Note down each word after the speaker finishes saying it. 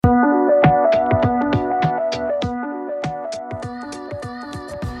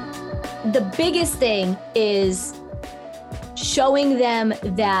biggest thing is showing them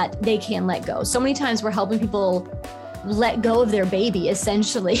that they can let go. So many times we're helping people let go of their baby,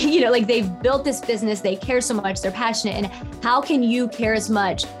 essentially. Like they've built this business, they care so much, they're passionate. And how can you care as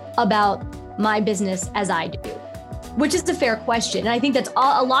much about my business as I do? Which is a fair question. And I think that's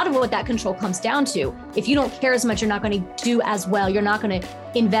a lot of what that control comes down to. If you don't care as much, you're not going to do as well. You're not going to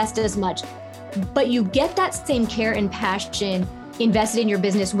invest as much. But you get that same care and passion invested in your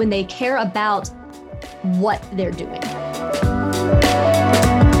business when they care about what they're doing.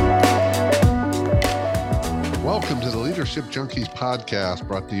 Welcome to the Leadership Junkies podcast,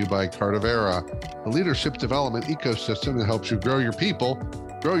 brought to you by Cardivera, a leadership development ecosystem that helps you grow your people,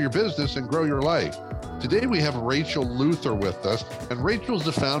 grow your business, and grow your life. Today we have Rachel Luther with us, and Rachel's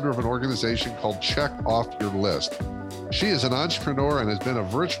the founder of an organization called Check Off Your List. She is an entrepreneur and has been a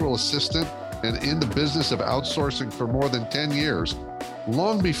virtual assistant and in the business of outsourcing for more than 10 years,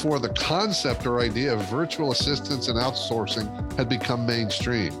 long before the concept or idea of virtual assistants and outsourcing had become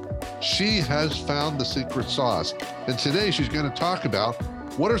mainstream. She has found the secret sauce, and today she's going to talk about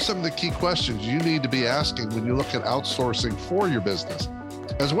what are some of the key questions you need to be asking when you look at outsourcing for your business,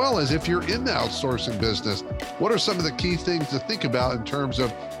 as well as if you're in the outsourcing business, what are some of the key things to think about in terms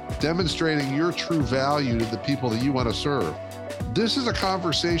of demonstrating your true value to the people that you want to serve. This is a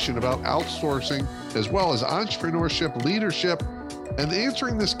conversation about outsourcing as well as entrepreneurship, leadership, and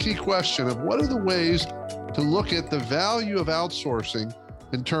answering this key question of what are the ways to look at the value of outsourcing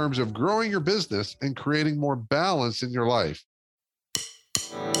in terms of growing your business and creating more balance in your life.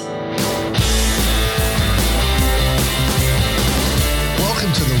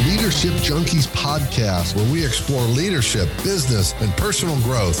 Welcome to the Leadership Junkies podcast, where we explore leadership, business, and personal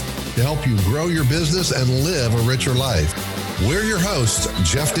growth to help you grow your business and live a richer life. We're your hosts,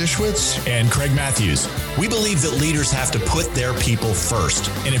 Jeff Dishwitz and Craig Matthews. We believe that leaders have to put their people first.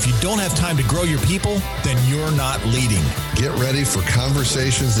 And if you don't have time to grow your people, then you're not leading. Get ready for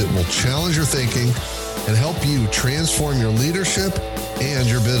conversations that will challenge your thinking and help you transform your leadership and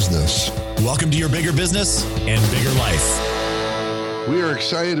your business. Welcome to your bigger business and bigger life. We are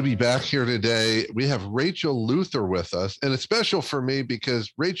excited to be back here today. We have Rachel Luther with us, and it's special for me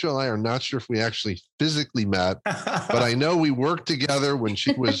because Rachel and I are not sure if we actually physically met, but I know we worked together when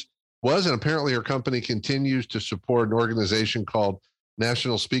she was, and apparently her company continues to support an organization called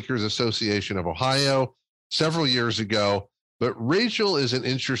National Speakers Association of Ohio several years ago. But Rachel is an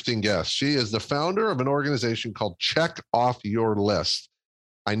interesting guest. She is the founder of an organization called Check Off Your List.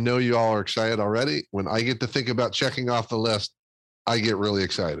 I know you all are excited already. When I get to think about checking off the list, I get really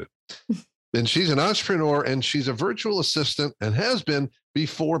excited. And she's an entrepreneur and she's a virtual assistant and has been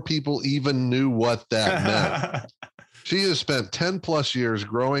before people even knew what that meant. She has spent 10 plus years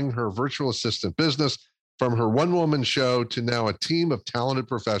growing her virtual assistant business from her one-woman show to now a team of talented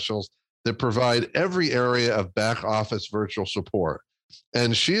professionals that provide every area of back office virtual support.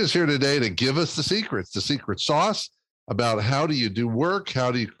 And she is here today to give us the secrets, the secret sauce about how do you do work,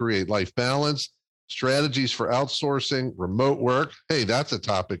 how do you create life balance, strategies for outsourcing, remote work. Hey, that's a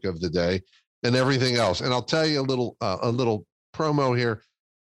topic of the day, and everything else. And I'll tell you a little promo here.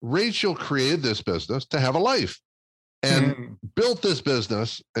 Rachel created this business to have a life and built this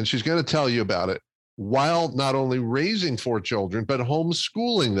business, and she's going to tell you about it while not only raising 4 children, but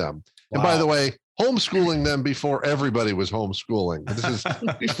homeschooling them. Wow. And by the way, homeschooling them before everybody was homeschooling. This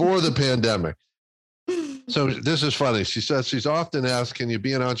is before the pandemic. So this is funny. She says she's often asked, can you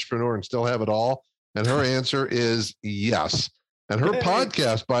be an entrepreneur and still have it all? And her answer is yes. And her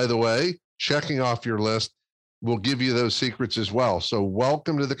podcast, by the way, Checking Off Your List, will give you those secrets as well. So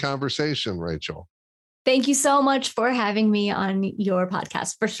welcome to the conversation, Rachel. Thank you so much for having me on your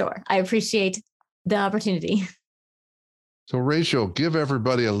podcast, for sure. I appreciate the opportunity. So Rachel, give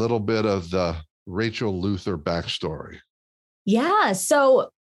everybody a little bit of the Rachel Luther backstory. Yeah. So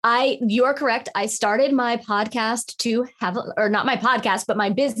you're correct. I started my podcast to have, or not my podcast, but my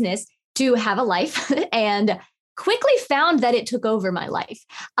business to have a life, and quickly found that it took over my life.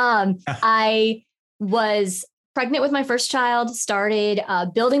 I was pregnant with my first child, started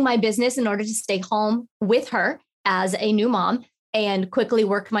building my business in order to stay home with her as a new mom, and quickly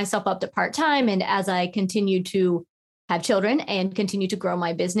worked myself up to part-time. And as I continued to have children and continue to grow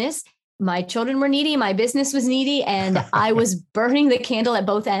my business, my children were needy, my business was needy, and I was burning the candle at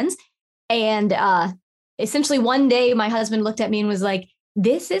both ends. And essentially one day my husband looked at me and was like,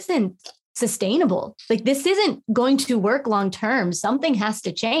 this isn't sustainable. Like, this isn't going to work long-term. Something has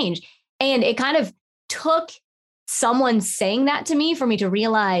to change. And it kind of took someone saying that to me for me to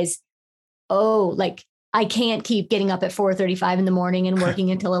realize, oh, like I can't keep getting up at 4:35 in the morning and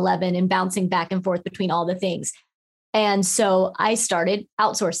working until 11 and bouncing back and forth between all the things. And so I started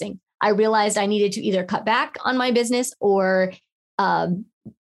outsourcing. I realized I needed to either cut back on my business or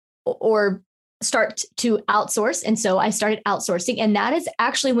start to outsource. And so I started outsourcing. And that is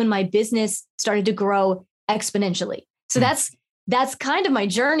actually when my business started to grow exponentially. So that's kind of my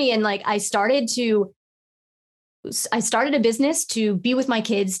journey. And like I started a business to be with my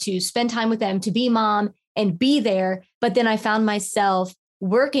kids, to spend time with them, to be mom and be there. But then I found myself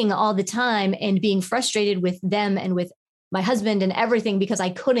working all the time and being frustrated with them and with my husband and everything because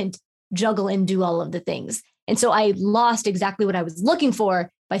I couldn't juggle and do all of the things. And so I lost exactly what I was looking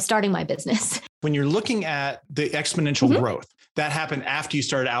for by starting my business. When you're looking at the exponential growth, that happened after you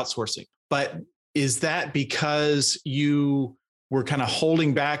started outsourcing. But is that because you were kind of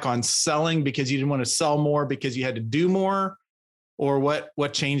holding back on selling because you didn't want to sell more because you had to do more? Or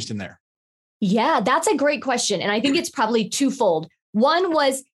what changed in there? Yeah, that's a great question. And I think it's probably twofold. One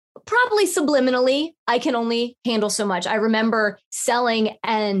was probably subliminally, I can only handle so much. I remember selling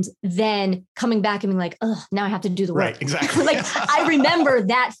and then coming back and being like, oh, now I have to do the work. Right, exactly. Like I remember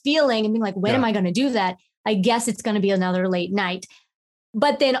that feeling and being like, when am I going to do that? I guess it's going to be another late night.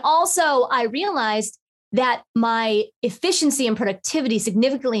 But then also I realized that my efficiency and productivity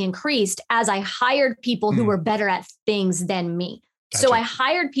significantly increased as I hired people who were better at things than me. Gotcha. So I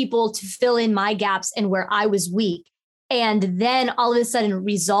hired people to fill in my gaps and where I was weak. And then all of a sudden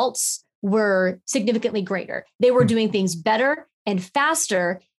results were significantly greater. They were doing things better and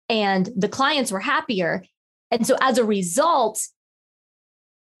faster and the clients were happier. And so as a result,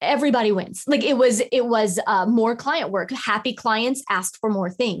 everybody wins. Like it was more client work. Happy clients asked for more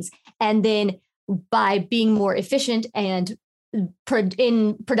things. And then by being more efficient and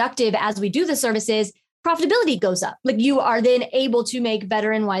productive as we do the services, profitability goes up. Like you are then able to make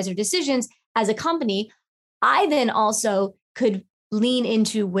better and wiser decisions as a company. I then also could lean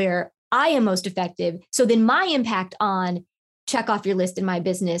into where I am most effective. So then my impact on check off your list in my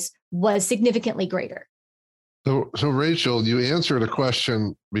business was significantly greater. So Rachel, you answered a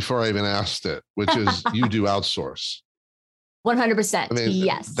question before I even asked it, which is you do outsource. 100%. I mean,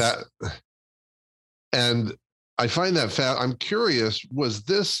 yes. And I find that I'm curious, was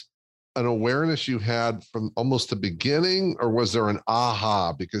this an awareness you had from almost the beginning, or was there an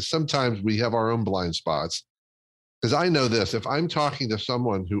aha? Because sometimes we have our own blind spots. Because I know this, if I'm talking to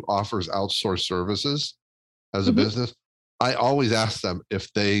someone who offers outsourced services as a business, I always ask them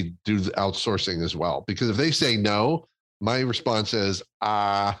if they do the outsourcing as well. Because if they say no, my response is,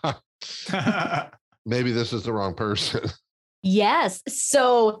 maybe this is the wrong person. Yes.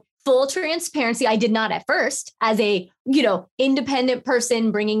 So full transparency, I did not at first as a, independent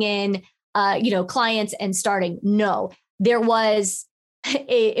person bringing in, clients and starting. No, there was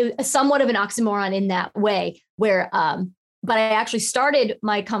a somewhat of an oxymoron in that way where, but I actually started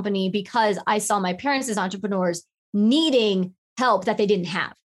my company because I saw my parents as entrepreneurs needing help that they didn't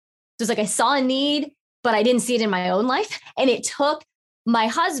have. So it's like I saw a need, but I didn't see it in my own life. And it took my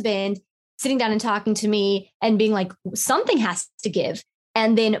husband sitting down and talking to me and being like, something has to give.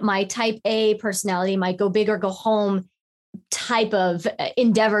 And then my type A personality, my go big or go home type of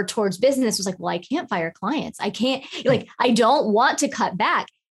endeavor towards business was like, well, I can't fire clients. I can't, I don't want to cut back.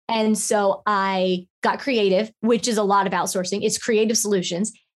 And so I got creative, which is a lot of outsourcing. It's creative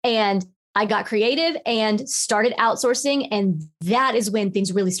solutions. And I got creative and started outsourcing. And that is when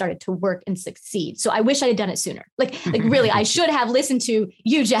things really started to work and succeed. So I wish I had done it sooner. Like really, I should have listened to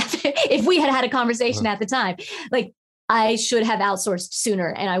you, Jeff, if we had had a conversation at the time. Like I should have outsourced sooner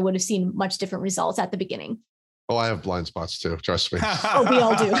and I would have seen much different results at the beginning. Oh, I have blind spots too. Trust me. Oh, we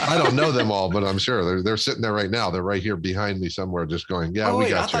all do. I don't know them all, but I'm sure they're sitting there right now. They're right here behind me somewhere just going, yeah, we got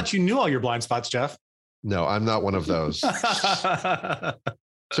you. I thought you knew all your blind spots, Jeff. No, I'm not one of those.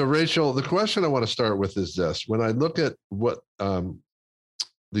 So Rachel, the question I want to start with is this. When I look at what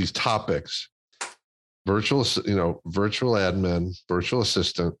these topics, virtual admin, virtual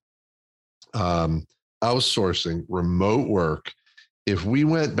assistant, outsourcing, remote work, if we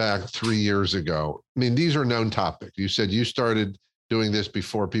went back 3 years ago, I mean, these are known topics. You said you started doing this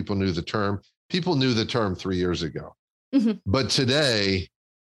before people knew the term. People knew the term 3 years ago. Mm-hmm. But today,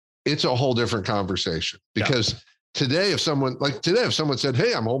 it's a whole different conversation because today, if someone said,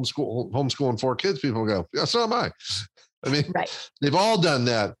 hey, I'm homeschooling 4 kids, people go, yeah, so am I. I mean, They've all done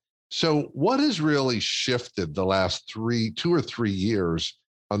that. So what has really shifted the last 2 or 3 years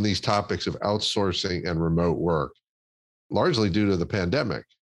on these topics of outsourcing and remote work, largely due to the pandemic?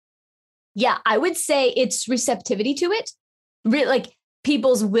 Yeah, I would say it's receptivity to it. Like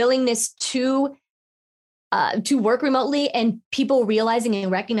people's willingness to work remotely and people realizing and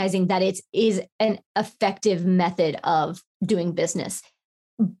recognizing that it is an effective method of doing business.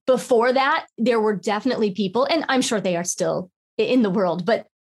 Before that, there were definitely people, and I'm sure they are still in the world, but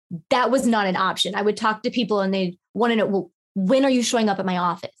that was not an option. I would talk to people and they want to know, well, when are you showing up at my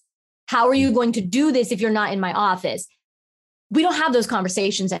office? How are you going to do this if you're not in my office? We don't have those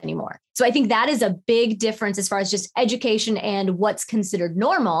conversations anymore. So I think that is a big difference as far as just education and what's considered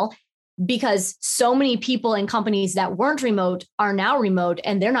normal, because so many people and companies that weren't remote are now remote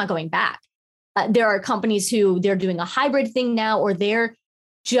and they're not going back. There are companies who they're doing a hybrid thing now, or they're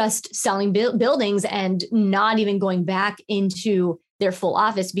just selling buildings and not even going back into their full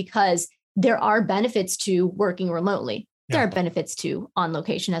office, because there are benefits to working remotely. Yeah. There are benefits to on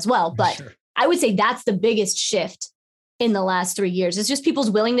location as well. But sure. I would say that's the biggest shift in the last 3 years. It's just people's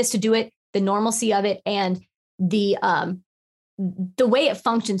willingness to do it, the normalcy of it, and the way it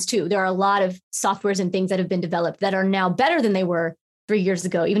functions too. There are a lot of softwares and things that have been developed that are now better than they were 3 years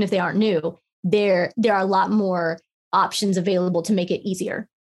ago, even if they aren't new. There are a lot more options available to make it easier.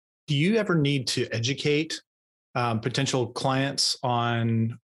 Do you ever need to educate potential clients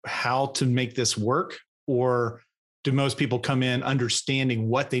on how to make this work? Or do most people come in understanding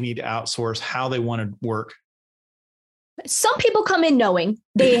what they need to outsource, how they want to work? Some people come in knowing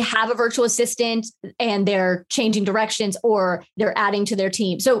they have a virtual assistant and they're changing directions or they're adding to their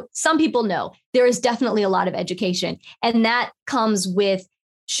team. So some people know. There is definitely a lot of education, and that comes with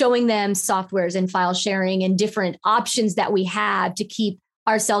showing them softwares and file sharing and different options that we have to keep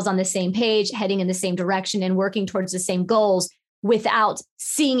ourselves on the same page, heading in the same direction and working towards the same goals without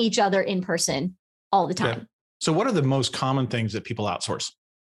seeing each other in person all the time. Yeah. So what are the most common things that people outsource?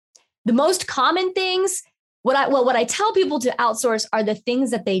 The most common things, what I tell people to outsource are the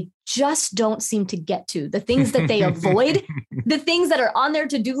things that they just don't seem to get to, the things that they avoid, the things that are on their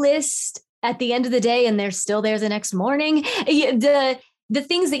to-do list at the end of the day and they're still there the next morning, the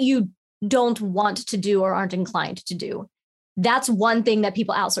things that you don't want to do or aren't inclined to do. That's one thing that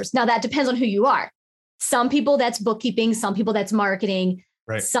people outsource. Now, that depends on who you are. Some people that's bookkeeping, some people that's marketing,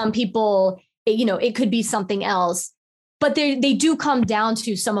 right. Some people, it could be something else, but they do come down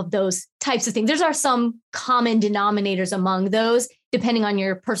to some of those types of things. There are some common denominators among those, depending on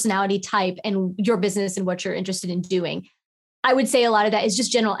your personality type and your business and what you're interested in doing. I would say a lot of that is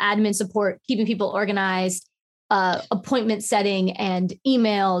just general admin support, keeping people organized, appointment setting and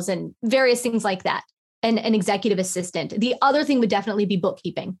emails and various things like that. And an executive assistant. The other thing would definitely be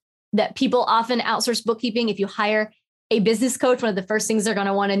bookkeeping, that people often outsource bookkeeping. If you hire a business coach, one of the first things they're going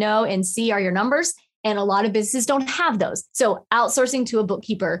to want to know and see are your numbers. And a lot of businesses don't have those. So outsourcing to a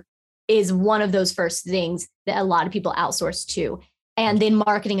bookkeeper is one of those first things that a lot of people outsource to. And then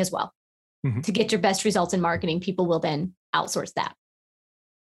marketing as well. Mm-hmm. To get your best results in marketing, people will then outsource that.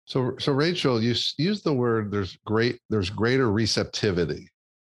 So Rachel, you used the word there's greater receptivity.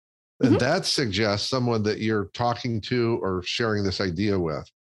 And that suggests someone that you're talking to or sharing this idea with.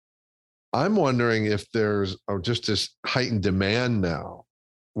 I'm wondering if there's just this heightened demand now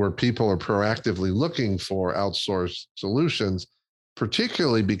where people are proactively looking for outsourced solutions,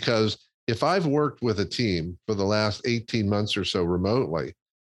 particularly because if I've worked with a team for the last 18 months or so remotely,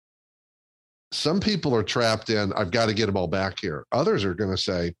 some people are trapped in, I've got to get them all back here. Others are going to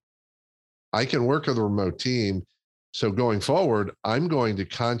say, I can work with a remote team. So going forward, I'm going to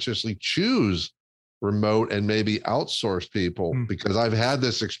consciously choose remote and maybe outsource people because I've had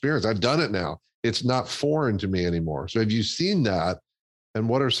this experience. I've done it now. It's not foreign to me anymore. So have you seen that? And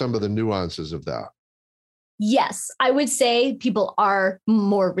what are some of the nuances of that? Yes, I would say people are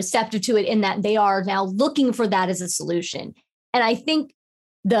more receptive to it in that they are now looking for that as a solution. And I think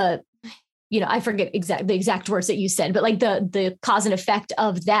I forget the exact words that you said, but like the cause and effect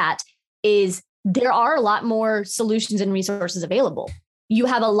of that is there are a lot more solutions and resources available. You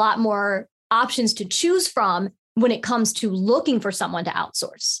have a lot more options to choose from when it comes to looking for someone to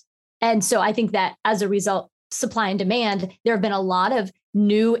outsource. And so I think that as a result, supply and demand, there have been a lot of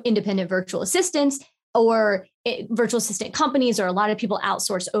new independent virtual assistants or virtual assistant companies, or a lot of people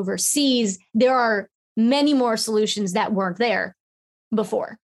outsource overseas. There are many more solutions that weren't there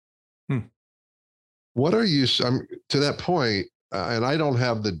before. What are you, to that point, and I don't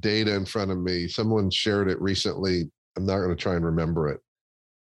have the data in front of me. Someone shared it recently. I'm not going to try and remember it.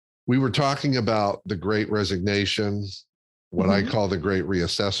 We were talking about the Great Resignation, what I call the Great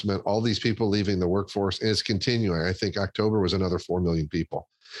Reassessment, all these people leaving the workforce, and it's continuing. I think October was another 4 million people.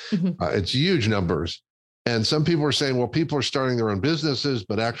 It's huge numbers. And some people are saying, well, people are starting their own businesses,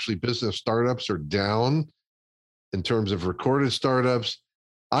 but actually business startups are down in terms of recorded startups.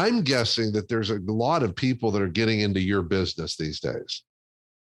 I'm guessing that there's a lot of people that are getting into your business these days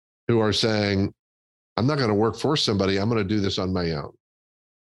who are saying, I'm not going to work for somebody. I'm going to do this on my own.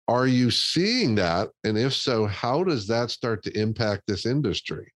 Are you seeing that? And if so, how does that start to impact this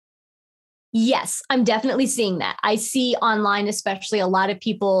industry? Yes, I'm definitely seeing that. I see online, especially a lot of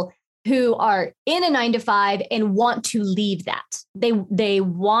people who are in a 9 to 5 and want to leave that. They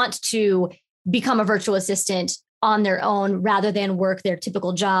want to become a virtual assistant on their own rather than work their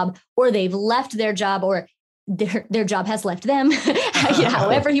typical job, or they've left their job, or their job has left them.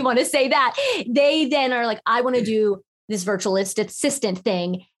 However you want to say that. They then are like, I want to do this virtual assistant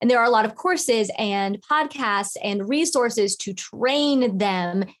thing. And there are a lot of courses and podcasts and resources to train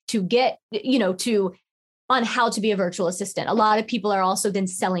them to get, on how to be a virtual assistant. A lot of people are also then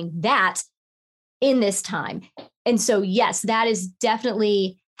selling that in this time. And so, yes, that is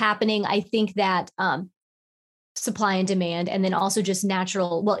definitely happening. I think that supply and demand, and then also just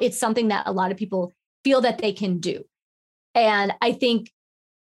natural. Well, it's something that a lot of people feel that they can do. And I think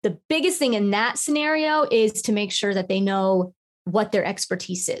the biggest thing in that scenario is to make sure that they know what their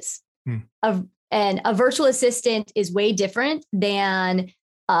expertise is. And a virtual assistant is way different than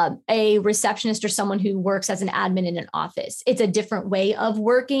a receptionist or someone who works as an admin in an office. It's a different way of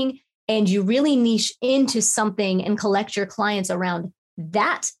working, and you really niche into something and collect your clients around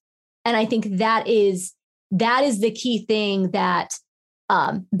that. And I think that is the key thing that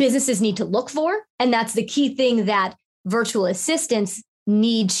businesses need to look for. And that's the key thing that virtual assistants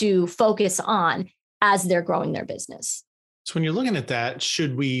need to focus on as they're growing their business. So when you're looking at that,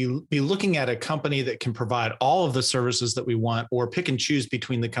 should we be looking at a company that can provide all of the services that we want, or pick and choose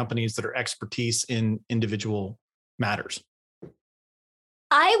between the companies that are expertise in individual matters?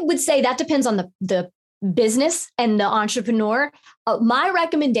 I would say that depends on the business and the entrepreneur. My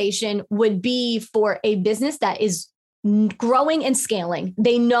recommendation would be for a business that is growing and scaling.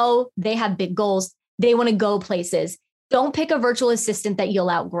 They know they have big goals. They want to go places. Don't pick a virtual assistant that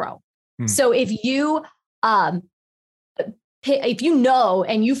you'll outgrow. So if you know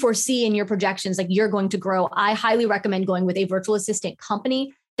and you foresee in your projections like you're going to grow, I highly recommend going with a virtual assistant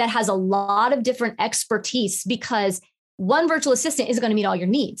company that has a lot of different expertise, because one virtual assistant isn't going to meet all your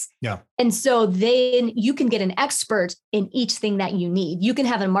needs. Yeah. And so then you can get an expert in each thing that you need. You can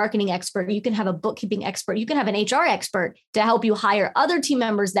have a marketing expert. You can have a bookkeeping expert. You can have an HR expert to help you hire other team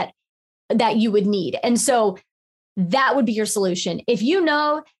members that you would need. And so that would be your solution. If you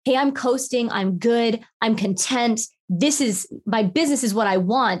know, hey, I'm coasting, I'm good, I'm content, my business is what I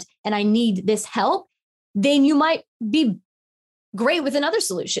want, and I need this help, then you might be great with another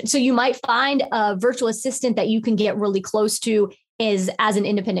solution. So you might find a virtual assistant that you can get really close to as an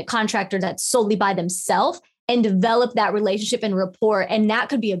independent contractor that's solely by themselves, and develop that relationship and rapport. And that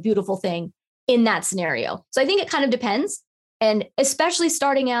could be a beautiful thing in that scenario. So I think it kind of depends. And especially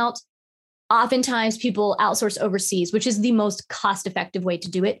starting out, oftentimes people outsource overseas, which is the most cost-effective way to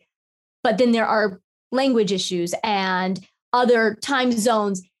do it. But then there are language issues and other time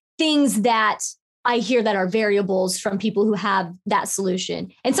zones, things that I hear that are variables from people who have that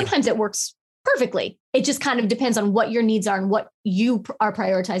solution. And sometimes it works perfectly. It just kind of depends on what your needs are and what you are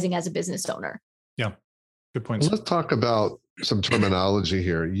prioritizing as a business owner. Yeah, good point. Let's talk about some terminology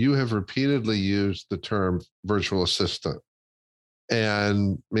here. You have repeatedly used the term virtual assistant.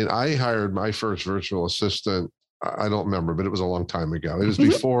 And I mean, I hired my first virtual assistant. I don't remember, but it was a long time ago. It was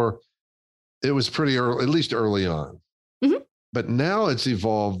before, it was pretty early, at least early on. But now it's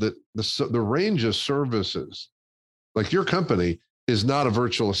evolved that the range of services, like your company, is not a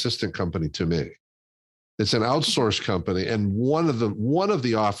virtual assistant company to me. It's an outsourced company, and one of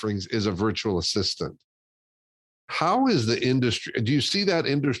the offerings is a virtual assistant. How is the industry? Do you see that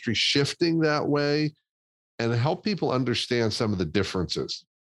industry shifting that way? And help people understand some of the differences.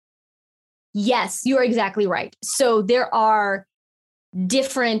 Yes, you are exactly right. So there are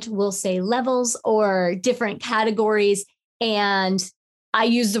different, we'll say, levels or different categories. And I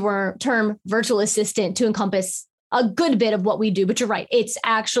use the term virtual assistant to encompass a good bit of what we do. But you're right, it's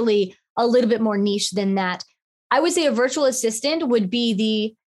actually a little bit more niche than that. I would say a virtual assistant would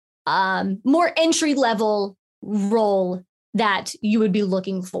be the more entry-level role that you would be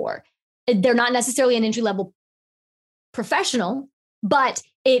looking for. They're not necessarily an entry-level professional, but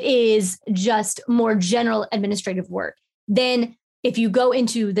it is just more general administrative work. Then if you go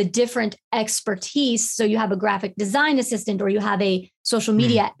into the different expertise, so you have a graphic design assistant, or you have a social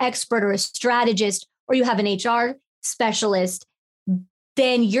media expert, or a strategist, or you have an HR specialist,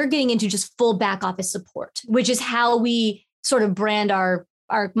 then you're getting into just full back office support, which is how we sort of brand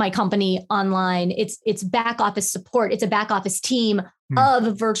my company online. It's back office support. It's a back office team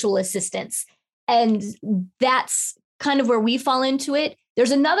of virtual assistants. And that's kind of where we fall into it.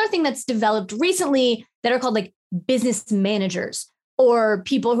 There's another thing that's developed recently that are called like business managers, or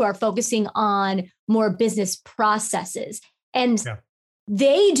people who are focusing on more business processes. And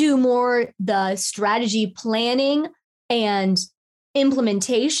they do more the strategy planning and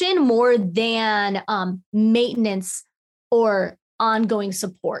implementation more than maintenance or ongoing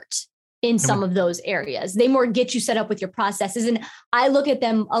support in some of those areas. They more get you set up with your processes. And I look at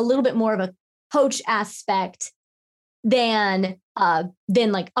them a little bit more of a coach aspect than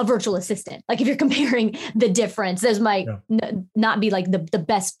like a virtual assistant. Like if you're comparing the difference, those might not be like the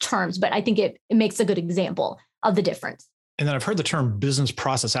best terms, but I think it makes a good example of the difference. And then I've heard the term business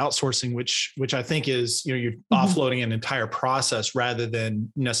process outsourcing, which I think is, you're offloading an entire process rather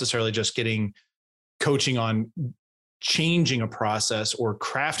than necessarily just getting coaching on changing a process or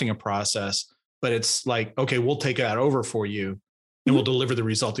crafting a process. But it's like, okay, we'll take that over for you and we'll deliver the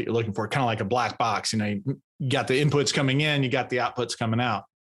result that you're looking for. Kind of like a black box, you got the inputs coming in, you got the outputs coming out.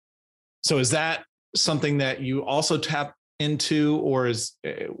 So is that something that you also tap into, or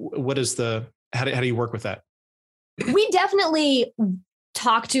how do you work with that? We definitely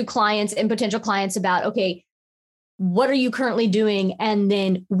talk to clients and potential clients about, okay, what are you currently doing? And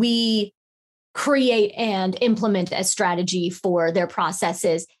then we create and implement a strategy for their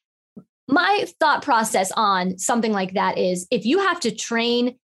processes. My thought process on something like that is, if you have to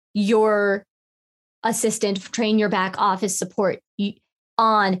train your assistant, train your back office support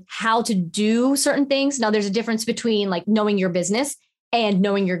on how to do certain things. Now, there's a difference between like knowing your business and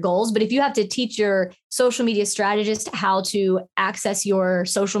knowing your goals. But if you have to teach your social media strategist how to access your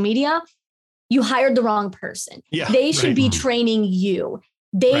social media, you hired the wrong person. Yeah, they should be training you.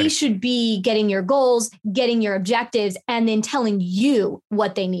 They should be getting your goals, getting your objectives, and then telling you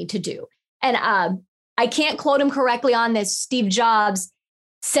what they need to do. And I can't quote him correctly on this. Steve Jobs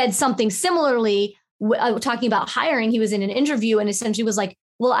said something similarly, talking about hiring. He was in an interview and essentially was like,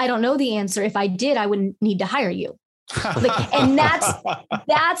 well, I don't know the answer. If I did, I wouldn't need to hire you. And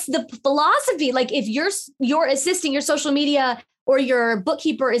that's the philosophy. Like if your assistant, your social media or your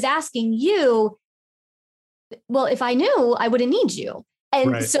bookkeeper is asking you, well, if I knew, I wouldn't need you.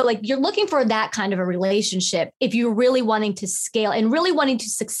 And so like you're looking for that kind of a relationship if you're really wanting to scale and really wanting to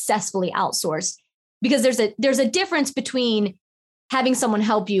successfully outsource, because there's a difference between having someone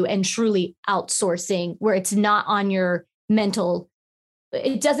help you and truly outsourcing, where it's not on your mental.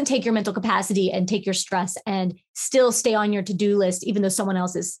 It doesn't take your mental capacity and take your stress and still stay on your to-do list, even though someone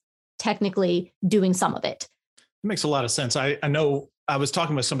else is technically doing some of it. It makes a lot of sense. I know I was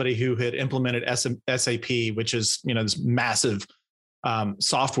talking with somebody who had implemented SAP, which is, this massive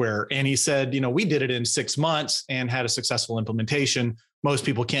software. And he said, we did it in 6 months and had a successful implementation. Most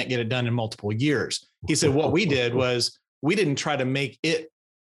people can't get it done in multiple years. He said, what we did was we didn't try to make it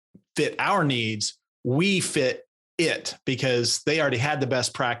fit our needs. We fit it because they already had the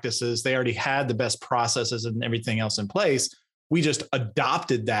best practices. They already had the best processes and everything else in place. We just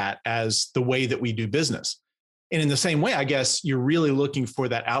adopted that as the way that we do business. And in the same way, I guess you're really looking for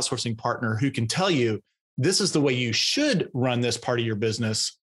that outsourcing partner who can tell you, this is the way you should run this part of your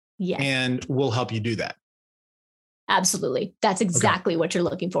business. Yes. And we'll help you do that. Absolutely. That's exactly what you're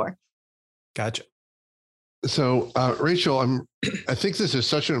looking for. Gotcha. So, Rachel, I think this is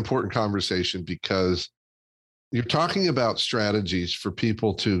such an important conversation because you're talking about strategies for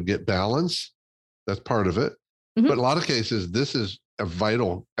people to get balance. That's part of it. Mm-hmm. But in a lot of cases, this is a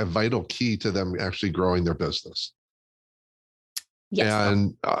vital key to them actually growing their business. Yes.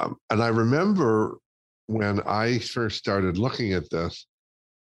 And I remember when I first started looking at this,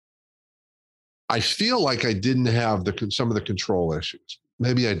 I feel like I didn't have some of the control issues.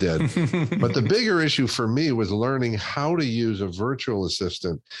 Maybe I did. But the bigger issue for me was learning how to use a virtual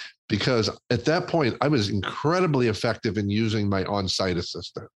assistant, because at that point, I was incredibly effective in using my on-site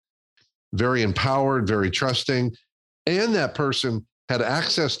assistant. Very empowered, very trusting. And that person had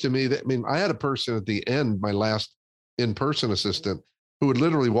access to me. I had a person at the end, my last in-person assistant, who would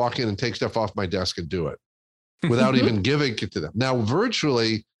literally walk in and take stuff off my desk and do it without even giving it to them. Now,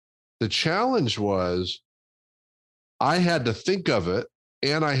 virtually, the challenge was I had to think of it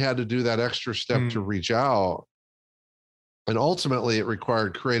and I had to do that extra step to reach out. And ultimately, it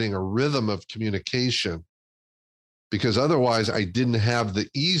required creating a rhythm of communication, because otherwise I didn't have the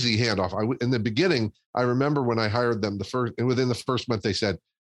easy handoff. In the beginning, I remember when I hired them, within the first month, they said,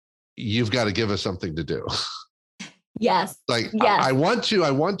 you've got to give us something to do. Yes. Yes. I want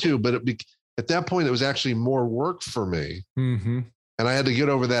to, but at that point, it was actually more work for me. Mm-hmm. And I had to get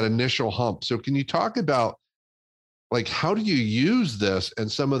over that initial hump. So can you talk about, like, how do you use this and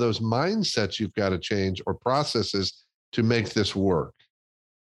some of those mindsets you've got to change or processes to make this work?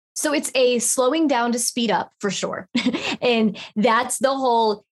 So it's a slowing down to speed up for sure. And that's the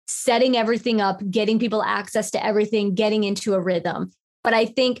whole setting everything up, getting people access to everything, getting into a rhythm. But I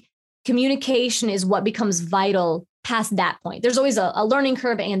think communication is what becomes vital past that point. There's always a learning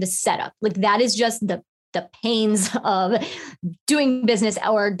curve and a setup. Like that is just the the pains of doing business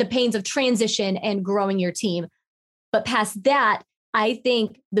or the pains of transition and growing your team. But past that, I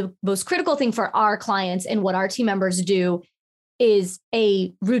think the most critical thing for our clients and what our team members do is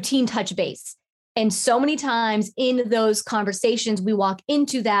a routine touch base. And so many times in those conversations, we walk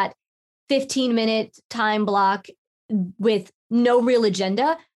into that 15-minute time block with no real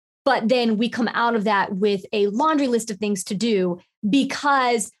agenda, but then we come out of that with a laundry list of things to do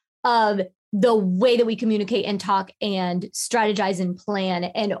because of the way that we communicate and talk and strategize and plan.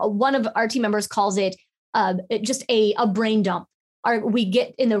 And one of our team members calls it just a brain dump. We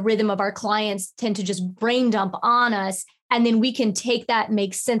get in the rhythm of our clients tend to just brain dump on us, and then we can take that,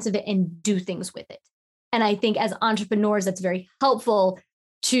 make sense of it, and do things with it. And I think as entrepreneurs, that's very helpful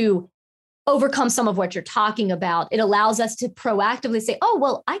to overcome some of what you're talking about. It allows us to proactively say, oh,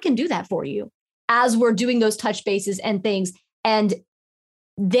 well, I can do that for you as we're doing those touch bases and things. And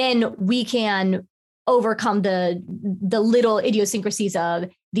then we can overcome the little idiosyncrasies of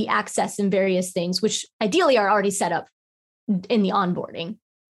the access and various things, which ideally are already set up in the onboarding.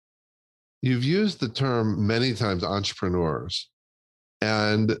 You've used the term many times, entrepreneurs.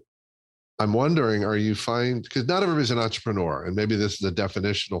 And I'm wondering, because not everybody's an entrepreneur, and maybe this is a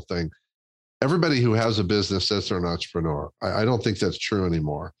definitional thing. Everybody who has a business says they're an entrepreneur. I don't think that's true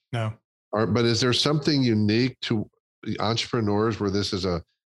anymore. No. But is there something unique to the entrepreneurs where this is a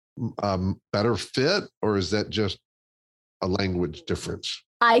better fit, or is that just a language difference?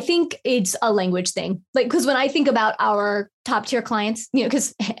 I think it's a language thing. Like, because when I think about our top tier clients,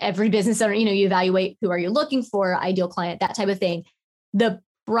 because every business owner, you evaluate who are you looking for, ideal client, that type of thing. The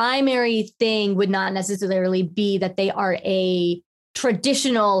primary thing would not necessarily be that they are a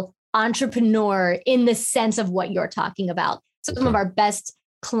traditional entrepreneur in the sense of what you're talking about. Some of our best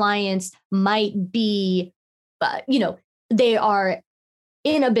clients might be, they are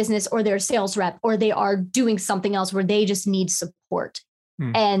in a business, or they're a sales rep, or they are doing something else where they just need support.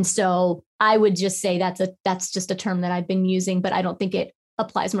 And so I would just say that's just a term that I've been using, but I don't think it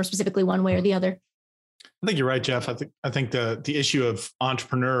applies more specifically one way or the other. I think you're right, Jeff. I think the issue of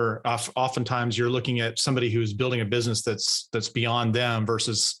entrepreneur, oftentimes you're looking at somebody who's building a business that's beyond them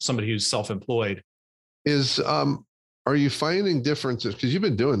versus somebody who's self-employed. Are you finding differences? Because you've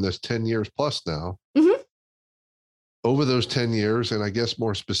been doing this 10 years plus now. Mm-hmm. Over those 10 years, and I guess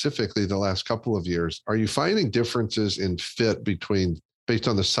more specifically the last couple of years, are you finding differences in fit based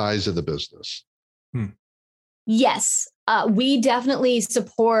on the size of the business? Yes, we definitely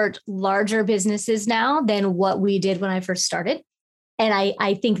support larger businesses now than what we did when I first started. And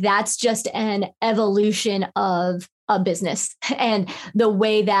I think that's just an evolution of a business and the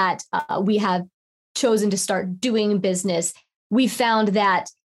way that we have chosen to start doing business. We found that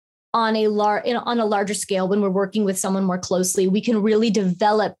on a larger scale, when we're working with someone more closely, we can really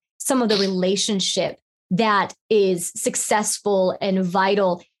develop some of the relationship that is successful and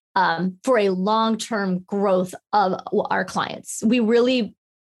vital for a long-term growth of our clients. We really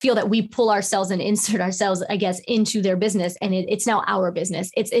feel that we pull ourselves and insert ourselves, I guess, into their business, and it's now our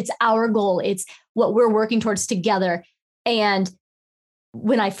business. It's our goal. It's what we're working towards together. And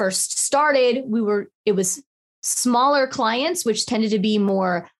when I first started, it was smaller clients, which tended to be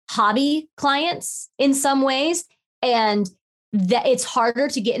more hobby clients in some ways, and that it's harder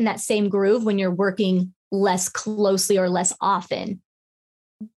to get in that same groove when you're working less closely or less often.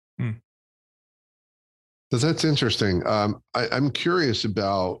 So that's interesting. I'm curious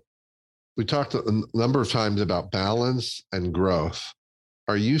about, we talked a number of times about balance and growth.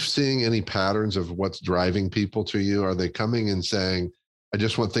 Are you seeing any patterns of what's driving people to you? Are they coming and saying, I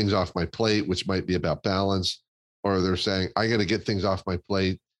just want things off my plate, which might be about balance, or they're saying, I got to get things off my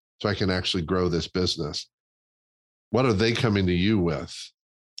plate so I can actually grow this business? What are they coming to you with?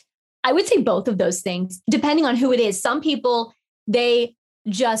 I would say both of those things, depending on who it is. Some people, they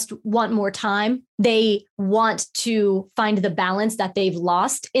just want more time. They want to find the balance that they've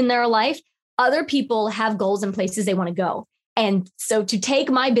lost in their life. Other people have goals and places they want to go. And so to take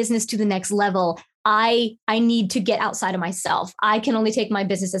my business to the next level, I need to get outside of myself. I can only take my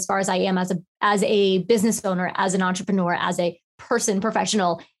business as far as I am as a business owner, as an entrepreneur, as a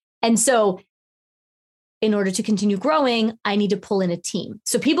professional. And so in order to continue growing, I need to pull in a team.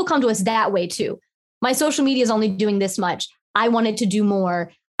 So people come to us that way too. My social media is only doing this much. I wanted to do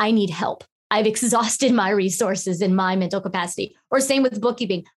more. I need help. I've exhausted my resources in my mental capacity. Or same with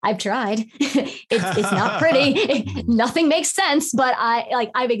bookkeeping. I've tried. It's not pretty. Nothing makes sense, but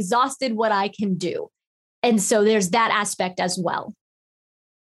I've exhausted what I can do. And so there's that aspect as well.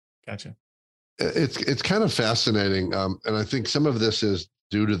 Gotcha. It's kind of fascinating. And I think some of this is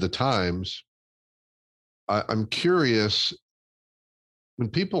due to the times. I'm curious, when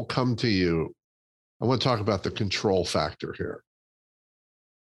people come to you, I want to talk about the control factor here.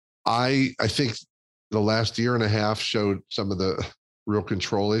 I think the last year and a half showed some of the real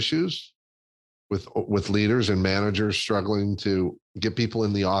control issues with leaders and managers struggling to get people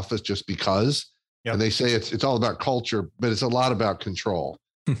in the office just because. Yep. And they say it's all about culture, but it's a lot about control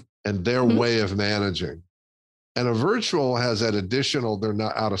and their way of managing. And a virtual has that additional, they're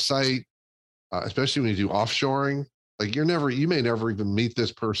not out of sight, especially when you do offshoring. Like you may never even meet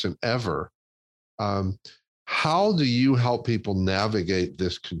this person ever. How do you help people navigate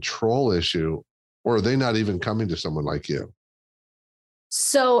this control issue, or are they not even coming to someone like you?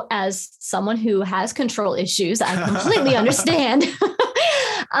 So as someone who has control issues, I completely understand.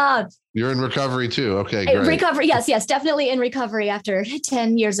 You're in recovery too. Okay, great. Recovery. Yes, definitely in recovery after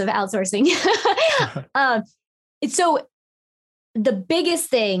 10 years of outsourcing. So the biggest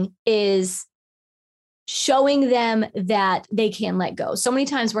thing is showing them that they can let go. So many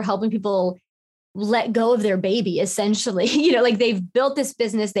times we're helping people let go of their baby, essentially, like they've built this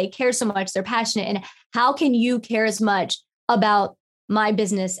business, they care so much, they're passionate. And how can you care as much about my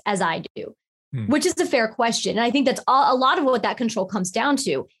business as I do? Which is a fair question. And I think that's a lot of what that control comes down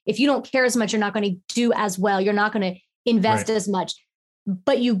to. If you don't care as much, you're not going to do as well. You're not going to invest as much,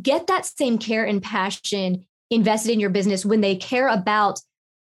 but you get that same care and passion invested in your business when they care about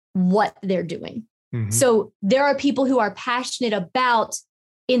what they're doing. Mm-hmm. So there are people who are passionate about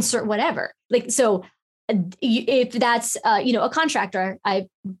insert whatever. Like, so if that's, a contractor, I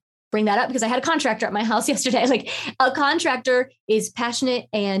bring that up because I had a contractor at my house yesterday. Like a contractor is passionate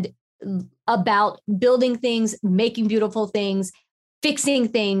and about building things, making beautiful things, fixing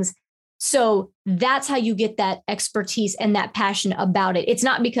things. So that's how you get that expertise and that passion about it. It's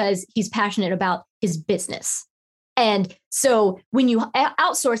not because he's passionate about his business. And so when you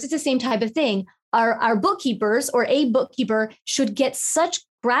outsource, it's the same type of thing. Our bookkeepers or a bookkeeper should get such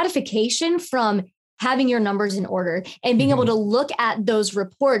gratification from having your numbers in order and being able to look at those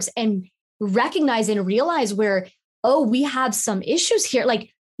reports and recognize and realize where, we have some issues here.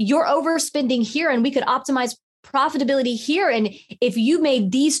 Like you're overspending here and we could optimize profitability here. And if you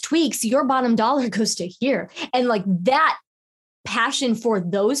made these tweaks, your bottom dollar goes to here. And like that passion for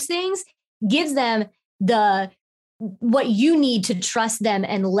those things gives them what you need to trust them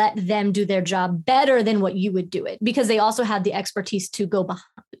and let them do their job better than what you would do it, because they also have the expertise to go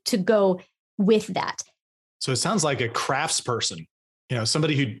with that. So it sounds like a crafts person,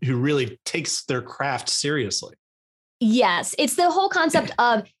 somebody who really takes their craft seriously. Yes. It's the whole concept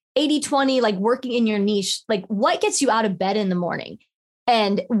of 80-20, like working in your niche, like what gets you out of bed in the morning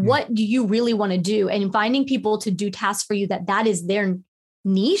and what do you really want to do, and finding people to do tasks for you that is their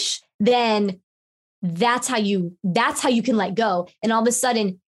niche, then that's how you can let go. And all of a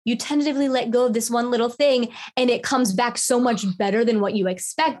sudden you tentatively let go of this one little thing and it comes back so much better than what you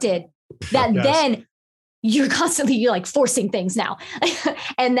expected that then you're like forcing things now.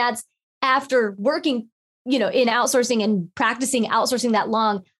 And that's after working, in outsourcing and practicing outsourcing that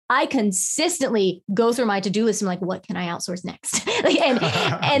long. I consistently go through my to-do list and like, what can I outsource next? and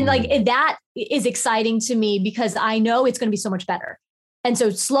that is exciting to me because I know it's going to be so much better. And so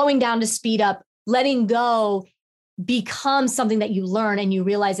slowing down to speed up, letting go becomes something that you learn and you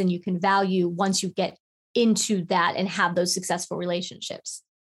realize and you can value once you get into that and have those successful relationships.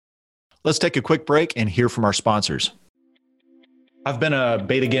 Let's take a quick break and hear from our sponsors. I've been a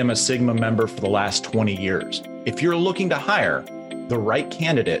Beta Gamma Sigma member for the last 20 years. If you're looking to hire, the right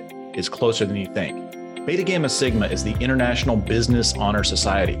candidate is closer than you think. Beta Gamma Sigma is the International Business Honor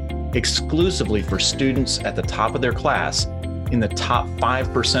Society, exclusively for students at the top of their class in the top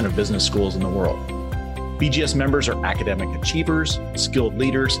 5% of business schools in the world. BGS members are academic achievers, skilled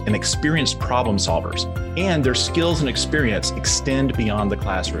leaders, and experienced problem solvers, and their skills and experience extend beyond the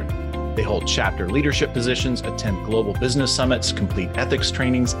classroom. They hold chapter leadership positions, attend global business summits, complete ethics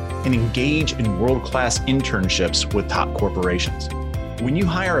trainings, and engage in world-class internships with top corporations. When you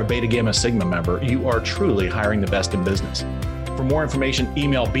hire a Beta Gamma Sigma member, you are truly hiring the best in business. For more information,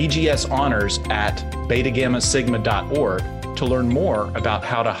 email bgshonors@betagammasigma.org to learn more about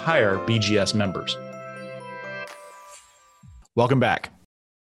how to hire BGS members. Welcome back.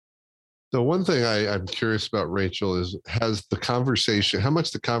 So one thing I'm curious about, Rachel, is how much the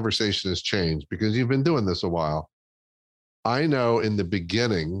conversation has changed, because you've been doing this a while. I know in the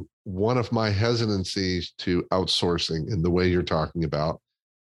beginning, one of my hesitancies to outsourcing in the way you're talking about,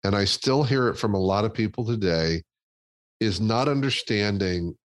 and I still hear it from a lot of people today, is not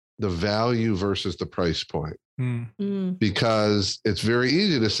understanding the value versus the price point. Because it's very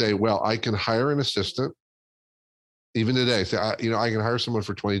easy to say, well, I can hire an assistant. Even today, say, I can hire someone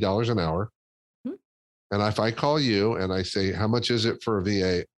for $20 an hour. And if I call you and I say, how much is it for a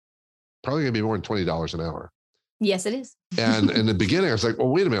VA? probably going to be more than $20 an hour. Yes, it is. And in the beginning, I was like, well,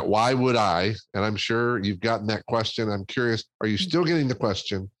 wait a minute, why would I? And I'm sure you've gotten that question. I'm curious, are you still getting the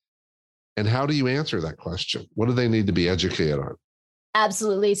question? And how do you answer that question? What do they need to be educated on?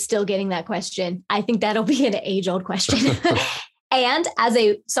 Absolutely still getting that question. I think that'll be an age-old question. And as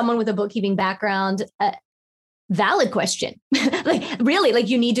someone with a bookkeeping background, valid question. Like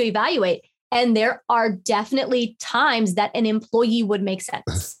you need to evaluate. And there are definitely times that an employee would make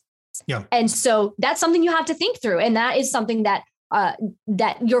sense. Yeah. And so that's something you have to think through. And that is something that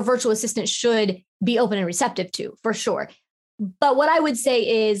that your virtual assistant should be open and receptive to, for sure. But what I would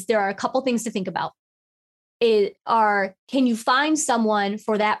say is there are a couple things to think about. Can you find someone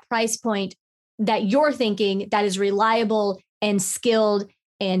for that price point that you're thinking that is reliable and skilled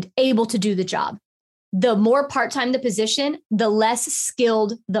and able to do the job? The more part-time the position, the less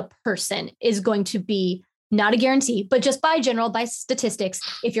skilled the person is going to be. Not a guarantee, but just by statistics,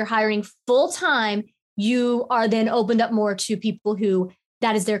 if you're hiring full-time, you are then opened up more to people who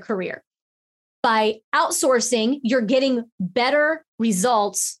that is their career. By outsourcing, you're getting better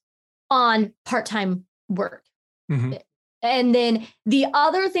results on part-time work. Mm-hmm. And then the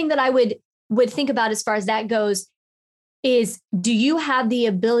other thing that I would think about as far as that goes is, do you have the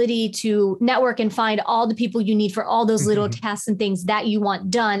ability to network and find all the people you need for all those little tasks and things that you want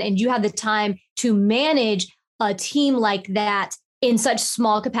done? And you have the time to manage a team like that in such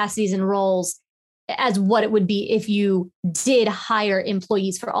small capacities and roles as what it would be if you did hire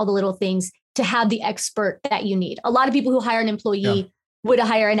employees for all the little things to have the expert that you need. A lot of people who hire an employee would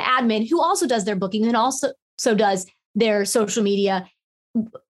hire an admin who also does their booking and also does their social media,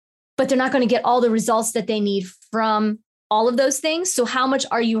 but they're not going to get all the results that they need from all of those things. So how much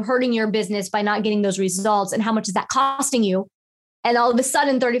are you hurting your business by not getting those results? And how much is that costing you? And all of a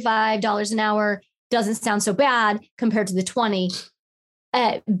sudden, $35 an hour doesn't sound so bad compared to the 20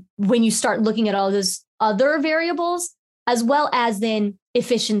 when you start looking at all those other variables, as well as then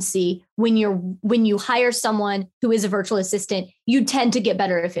efficiency. When you hire someone who is a virtual assistant, you tend to get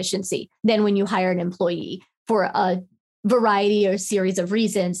better efficiency than when you hire an employee for a variety or series of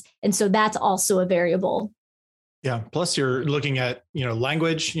reasons. And so that's also a variable. Yeah. Plus you're looking at,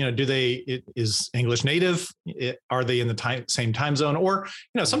 language, is English native? Are they in the same time zone? Or,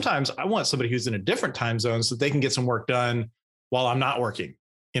 sometimes I want somebody who's in a different time zone so they can get some work done while I'm not working,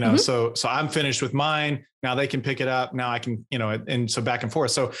 so I'm finished with mine. Now they can pick it up. Now I can, and so back and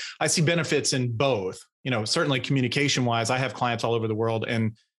forth. So I see benefits in both, certainly communication wise. I have clients all over the world.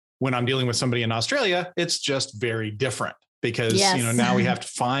 And when I'm dealing with somebody in Australia, it's just very different. Because, now we have to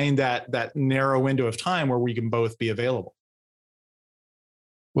find that narrow window of time where we can both be available.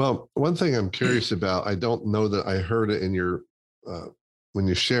 Well, one thing I'm curious about, I don't know that I heard it in your, when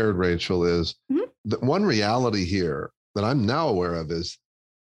you shared, Rachel, is that one reality here that I'm now aware of is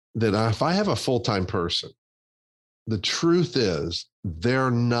that if I have a full-time person, the truth is they're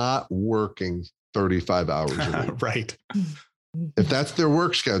not working 35 hours a week. Right. If that's their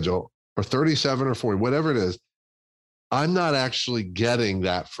work schedule, or 37 or 40, whatever it is, I'm not actually getting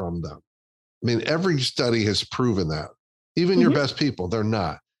that from them. I mean, every study has proven that. Even your best people, they're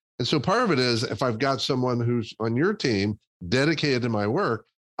not. And so part of it is, if I've got someone who's on your team dedicated to my work,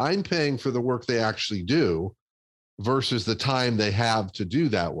 I'm paying for the work they actually do versus the time they have to do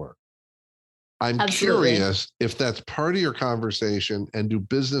that work. I'm curious if that's part of your conversation, and do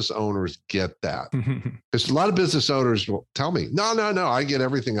business owners get that? Because a lot of business owners will tell me, no, I get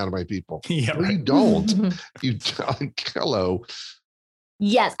everything out of my people. Yeah, well, right. You don't. Hello.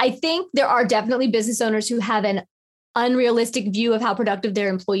 Yes, I think there are definitely business owners who have an unrealistic view of how productive their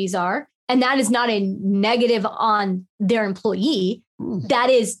employees are. And that is not a negative on their employee.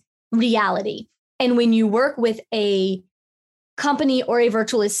 That is reality. And when you work with a company or a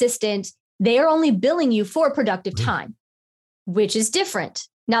virtual assistant, they are only billing you for productive time, which is different.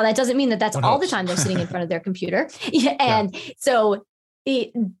 Now, that doesn't mean that that's all the time they're sitting in front of their computer. And so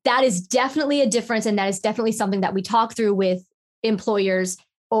that is definitely a difference. And that is definitely something that we talk through with employers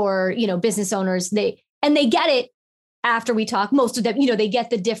or, business owners. They get it after we talk. Most of them, they get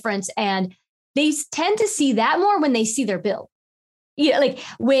the difference, and they tend to see that more when they see their bill. Like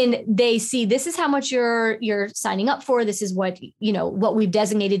when they see this is how much you're signing up for, this is what we've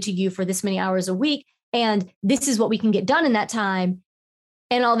designated to you for this many hours a week, and this is what we can get done in that time.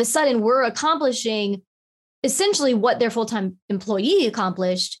 And all of a sudden we're accomplishing essentially what their full-time employee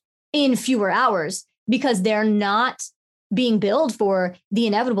accomplished in fewer hours, because they're not being billed for the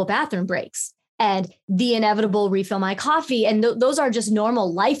inevitable bathroom breaks and the inevitable refill my coffee. And those are just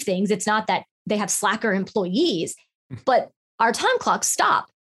normal life things. It's not that they have slacker employees, but our time clocks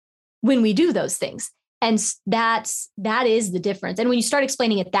stop when we do those things. And that is the difference. And when you start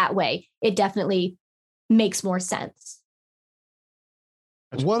explaining it that way, it definitely makes more sense.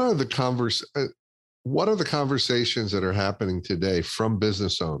 What are the conversations that are happening today from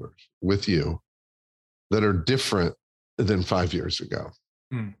business owners with you that are different than 5 years ago?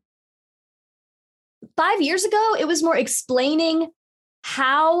 5 years ago, it was more explaining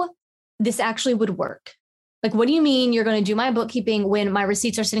how this actually would work. Like, what do you mean you're going to do my bookkeeping when my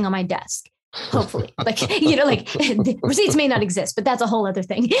receipts are sitting on my desk? Hopefully, like, receipts may not exist, but that's a whole other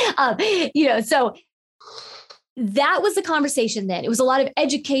thing. So that was the conversation then. It was a lot of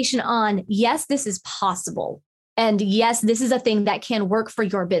education on, yes, this is possible. And yes, this is a thing that can work for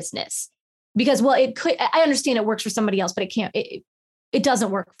your business. Because, well, it could, I understand it works for somebody else, but it doesn't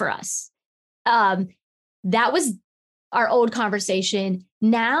work for us. That was our old conversation.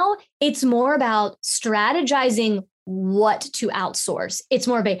 Now it's more about strategizing what to outsource. It's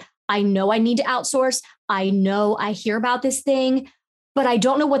more of I know I need to outsource. I know I hear about this thing, but I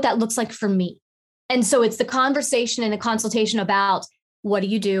don't know what that looks like for me. And so it's the conversation and the consultation about, what do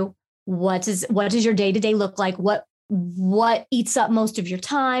you do? What does your day-to-day look like? What eats up most of your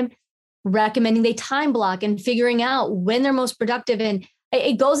time? Recommending they time block and figuring out when they're most productive. And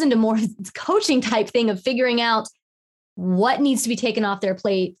it goes into more coaching type thing of figuring out what needs to be taken off their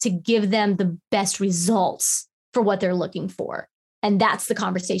plate to give them the best results for what they're looking for. And that's the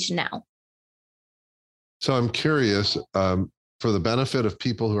conversation now. So I'm curious, for the benefit of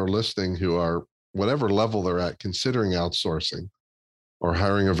people who are listening, who are whatever level they're at, considering outsourcing or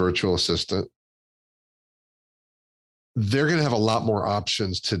hiring a virtual assistant, they're going to have a lot more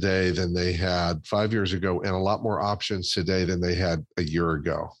options today than they had 5 years ago, and a lot more options today than they had a year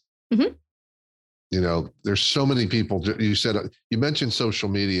ago. Mm-hmm. There's so many people. You mentioned social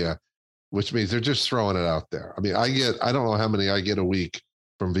media, which means they're just throwing it out there. I mean, I don't know how many I get a week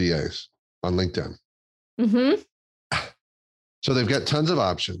from VAs on LinkedIn. Mm-hmm. So they've got tons of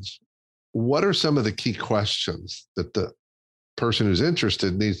options. What are some of the key questions that the person who's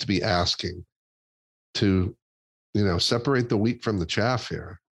interested needs to be asking to, separate the wheat from the chaff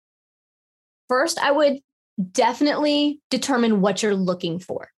here? First, I would definitely determine what you're looking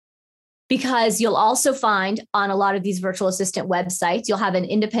for, because you'll also find on a lot of these virtual assistant websites, you'll have an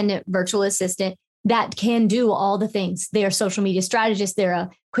independent virtual assistant that can do all the things. They're a social media strategist. They're a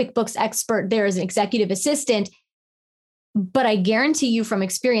QuickBooks expert. They're an executive assistant. But I guarantee you from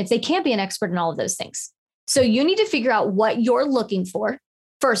experience, they can't be an expert in all of those things. So you need to figure out what you're looking for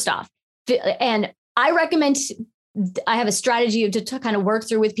first off. And I recommend, I have a strategy to kind of work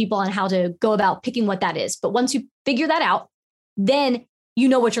through with people on how to go about picking what that is. But once you figure that out, then you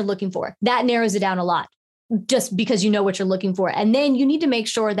know what you're looking for. That narrows it down a lot, just because you know what you're looking for. And then you need to make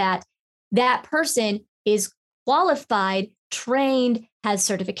sure that that person is qualified, trained, has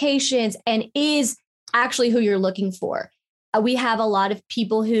certifications, and is actually who you're looking for. We have a lot of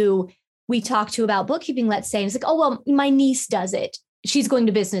people who we talk to about bookkeeping, let's say, and it's like, oh, well, my niece does it. She's going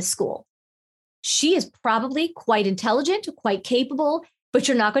to business school. She is probably quite intelligent, quite capable, but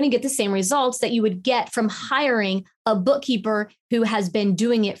you're not going to get the same results that you would get from hiring a bookkeeper who has been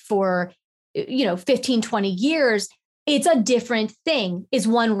doing it for, 15, 20 years. It's a different thing. Is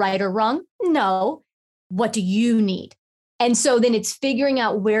one right or wrong? No. What do you need? And so then it's figuring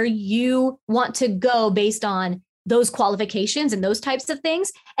out where you want to go based on those qualifications and those types of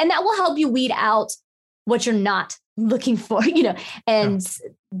things. And that will help you weed out what you're not looking for, and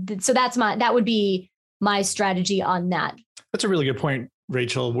so that would be my strategy on that. That's a really good point,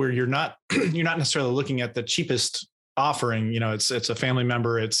 Rachel, where you're not necessarily looking at the cheapest offering. It's a family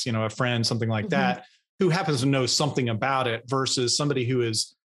member, it's, a friend, something like that, who happens to know something about it, versus somebody who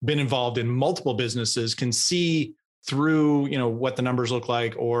has been involved in multiple businesses, can see through, what the numbers look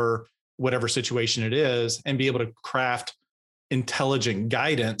like or whatever situation it is, and be able to craft intelligent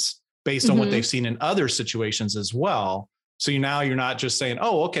guidance based on what they've seen in other situations as well. So you're not just saying,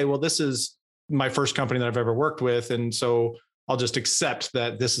 oh, okay, well, this is my first company that I've ever worked with, and so I'll just accept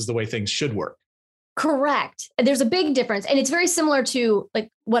that this is the way things should work. Correct. There's a big difference. And it's very similar to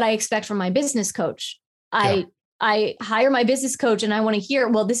like what I expect from my business coach. I hire my business coach and I want to hear,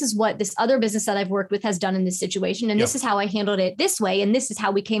 well, this is what this other business that I've worked with has done in this situation. And this is how I handled it this way. And this is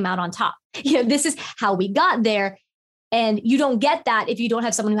how we came out on top. This is how we got there. And you don't get that if you don't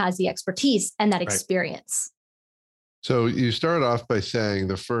have someone who has the expertise and that experience. So you start off by saying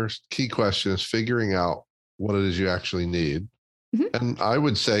the first key question is figuring out what it is you actually need. And I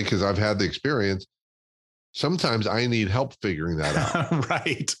would say, because I've had the experience, sometimes I need help figuring that out.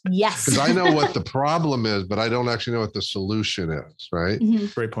 Right. Yes. Because I know what the problem is, but I don't actually know what the solution is. Right.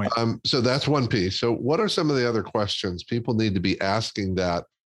 Great point. So that's one piece. So what are some of the other questions people need to be asking that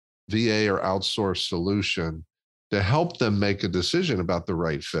VA or outsource solution to help them make a decision about the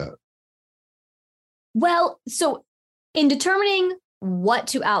right fit? Well, so in determining what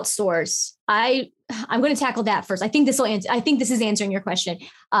to outsource, I'm going to tackle that first. I think this is answering your question.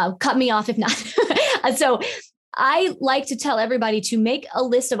 Cut me off if not. So I like to tell everybody to make a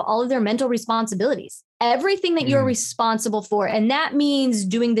list of all of their mental responsibilities, everything that you're responsible for. And that means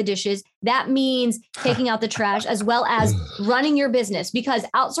doing the dishes. That means taking out the trash, as well as running your business, because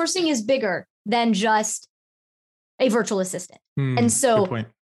outsourcing is bigger than just a virtual assistant. And so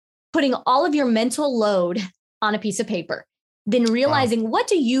putting all of your mental load on a piece of paper, then realizing what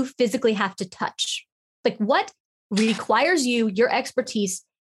do you physically have to touch? Like what requires your expertise.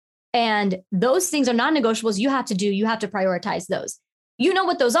 And those things are non-negotiables. You have to prioritize those. You know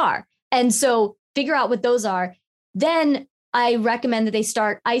what those are. And so figure out what those are. Then I recommend that they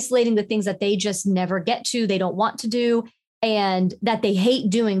start isolating the things that they just never get to, they don't want to do, and that they hate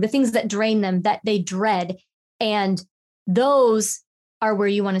doing, the things that drain them, that they dread. And those are where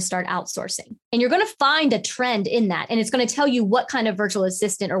you want to start outsourcing. And you're going to find a trend in that. And it's going to tell you what kind of virtual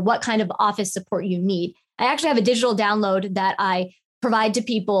assistant or what kind of office support you need. I actually have a digital download that I provide to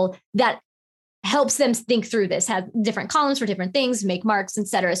people that helps them think through this, have different columns for different things, make marks, et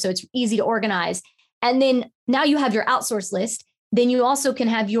cetera. So it's easy to organize. And then now you have your outsource list. Then you also can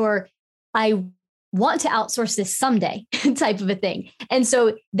have your, I want to outsource this someday type of a thing. And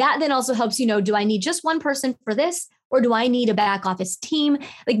so that then also helps you know, do I need just one person for this? Or do I need a back office team?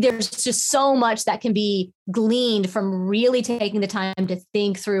 Like there's just so much that can be gleaned from really taking the time to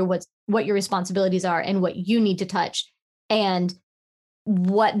think through what your responsibilities are and what you need to touch and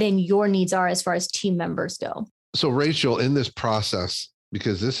what then your needs are as far as team members go. So Rachel, in this process,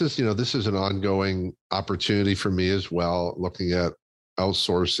 because this is an ongoing opportunity for me as well, looking at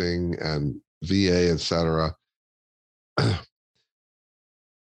outsourcing and VA, et cetera.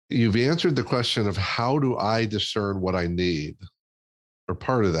 You've answered the question of how do I discern what I need, or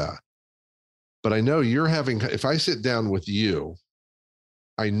part of that. But I know if I sit down with you,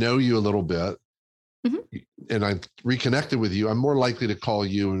 I know you a little bit, and I'm reconnected with you, I'm more likely to call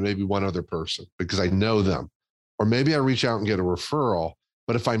you and maybe one other person because I know them. Or maybe I reach out and get a referral.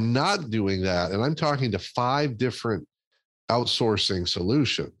 But if I'm not doing that, and I'm talking to 5 different outsourcing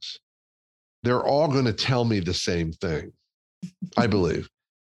solutions, they're all going to tell me the same thing, I believe.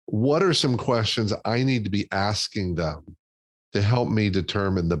 What are some questions I need to be asking them to help me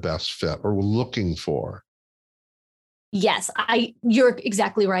determine the best fit or looking for? Yes, you're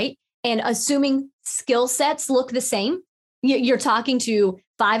exactly right. And assuming skill sets look the same, you're talking to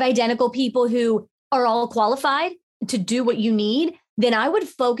 5 identical people who are all qualified to do what you need, then I would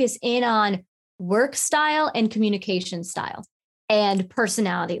focus in on work style and communication style and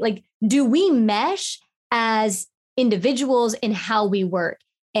personality. Like, do we mesh as individuals in how we work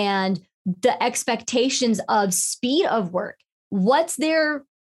and the expectations of speed of work? What's their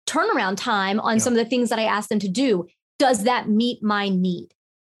turnaround time on some of the things that I ask them to do? Does that meet my need?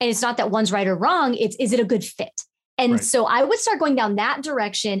 And it's not that one's right or wrong. Is it a good fit? And so I would start going down that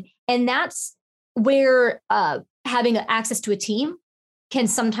direction. And that's where having access to a team can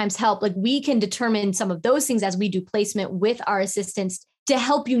sometimes help. Like we can determine some of those things as we do placement with our assistants to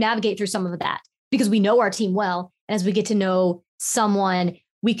help you navigate through some of that, because we know our team well. And as we get to know someone,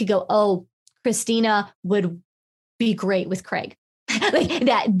 we could go, oh, Christina would be great with Craig. Like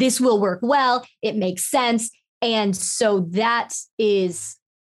that, this will work well. It makes sense. And so those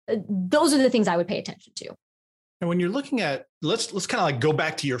are the things I would pay attention to. And when you're looking at, let's kind of like go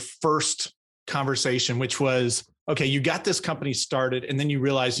back to your first conversation, which was, okay, you got this company started and then you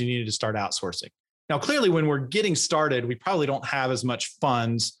realized you needed to start outsourcing. Now, clearly when we're getting started, we probably don't have as much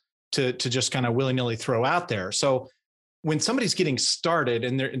funds to just kind of willy-nilly throw out there. So when somebody's getting started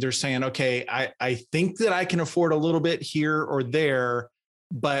and they're saying, okay, I think that I can afford a little bit here or there,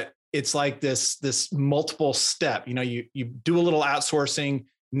 but it's like this multiple step, you do a little outsourcing.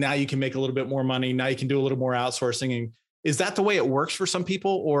 Now you can make a little bit more money. Now you can do a little more outsourcing. And is that the way it works for some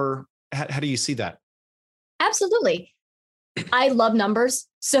people, or how do you see that? Absolutely. I love numbers.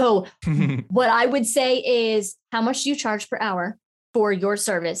 So what I would say is, how much do you charge per hour for your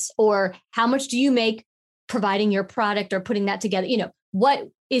service? Or how much do you make providing your product or putting that together? What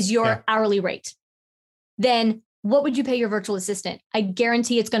is your hourly rate? Then what would you pay your virtual assistant? I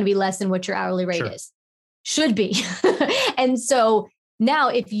guarantee it's going to be less than what your hourly rate is. Should be. And so now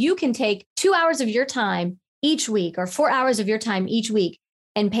if you can take 2 hours of your time each week or 4 hours of your time each week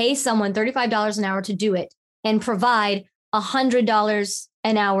and pay someone $35 an hour to do it and provide $100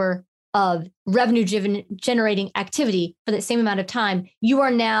 an hour of revenue generating activity for the same amount of time, you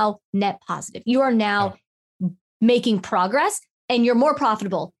are now net positive. You are now making progress. and you're more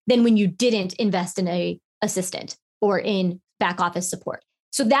profitable than when you didn't invest in a assistant or in back office support.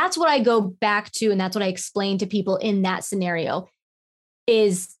 So that's what I go back to. And that's what I explain to people in that scenario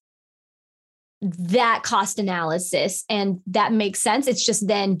is that cost analysis. And that makes sense. It's just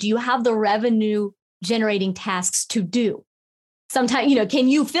then, do you have the revenue generating tasks to do? Sometimes, can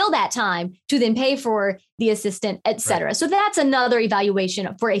you fill that time to then pay for the assistant, et cetera? Right. So that's another evaluation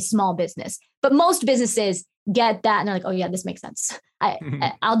for a small business. But most businesses get that and they're like, oh yeah, this makes sense.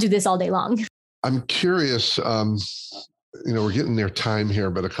 I'll do this all day long. I'm curious, we're getting near time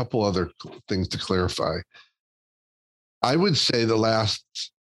here, but a couple other things to clarify. I would say the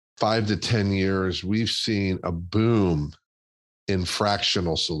last 5 to 10 years, we've seen a boom in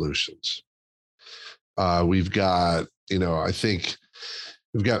fractional solutions. We've got, I think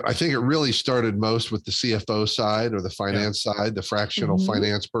it really started most with the CFO side or the finance side, the fractional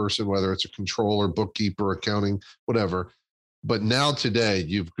finance person, whether it's a controller, bookkeeper, accounting, whatever. But now today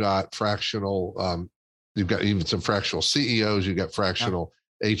you've got fractional, you've got even some fractional CEOs, you've got fractional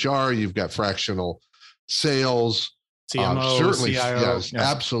HR, you've got fractional sales, CMO, certainly, CIO. Yes,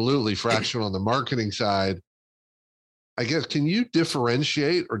 absolutely fractional on the marketing side. I guess, can you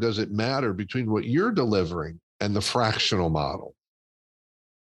differentiate or does it matter between what you're delivering and the fractional model?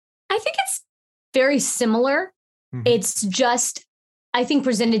 I think it's very similar. Mm-hmm. It's just, I think,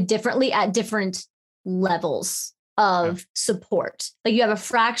 presented differently at different levels of support. Like you have a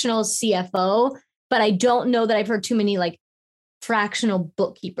fractional CFO, but I don't know that I've heard too many like fractional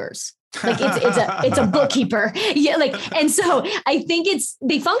bookkeepers. Like it's a bookkeeper. Yeah. And so I think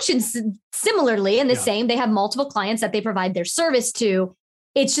they function similarly and the same. They have multiple clients that they provide their service to.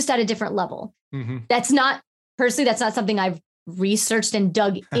 It's just at a different level. Mm-hmm. That's not something I've researched and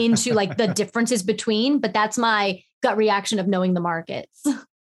dug into like the differences between, but that's my gut reaction of knowing the markets.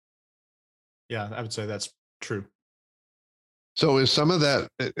 Yeah, I would say that's true. So is some of that,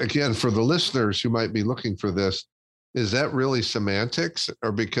 again, for the listeners who might be looking for this, is that really semantics?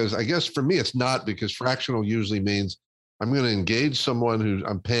 Or because I guess for me, it's not, because fractional usually means I'm going to engage someone who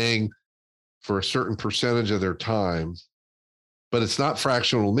I'm paying for a certain percentage of their time, but it's not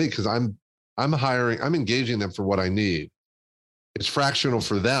fractional to me because I'm engaging them for what I need. It's fractional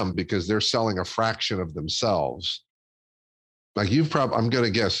for them because they're selling a fraction of themselves. Like I'm going to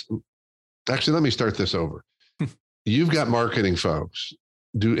guess, actually, let me start this over. You've got marketing folks.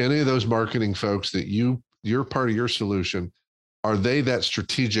 Do any of those marketing folks that you're part of your solution, are they that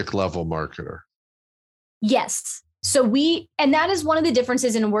strategic level marketer? Yes. So and that is one of the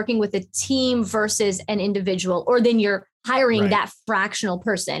differences in working with a team versus an individual, or then you're hiring that fractional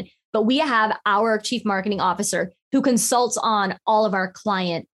person. But we have our chief marketing officer who consults on all of our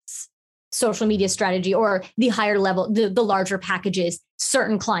clients' social media strategy or the higher level, the larger packages,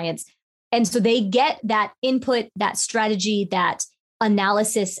 certain clients. And so they get that input, that strategy, that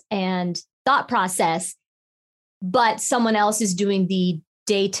analysis and thought process, but someone else is doing the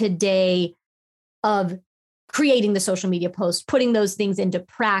day-to-day of creating the social media post, putting those things into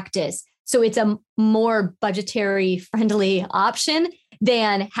practice. So it's a more budgetary friendly option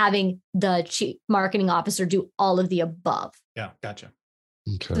than having the chief marketing officer do all of the above. Yeah, gotcha.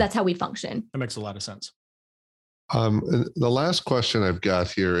 Okay. So that's how we function. That makes a lot of sense. The last question I've got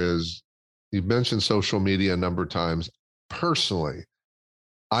here is, you've mentioned social media a number of times. Personally,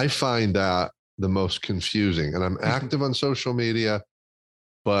 I find that the most confusing, and I'm active on social media,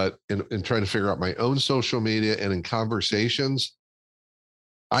 but in trying to figure out my own social media and in conversations,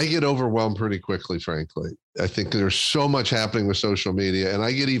 I get overwhelmed pretty quickly, frankly. I think there's so much happening with social media, and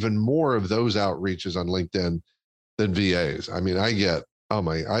I get even more of those outreaches on LinkedIn than VAs. I mean, I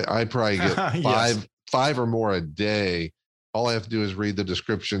probably get five or more a day. All I have to do is read the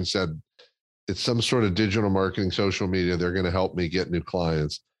description, said it's some sort of digital marketing, social media. They're going to help me get new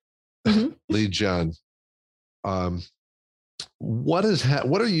clients. Mm-hmm. Lead gen. What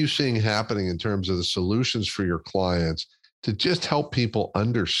are you seeing happening in terms of the solutions for your clients to just help people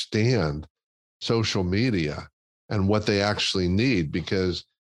understand social media and what they actually need? Because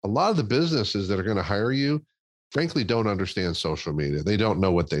a lot of the businesses that are going to hire you, frankly, don't understand social media. They don't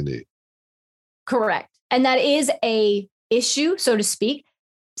know what they need. Correct. And that is a issue, so to speak.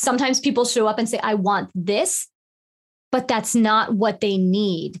 Sometimes people show up and say, I want this, but that's not what they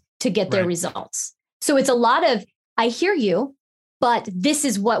need to get their results. So it's a lot of, I hear you, but this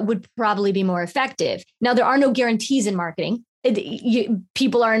is what would probably be more effective. Now, there are no guarantees in marketing.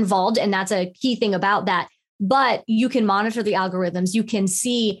 People are involved, and that's a key thing about that. But you can monitor the algorithms. You can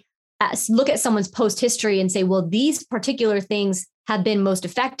look at someone's post history and say, well, these particular things have been most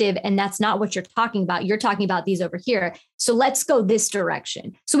effective, and that's not what you're talking about. You're talking about these over here. So let's go this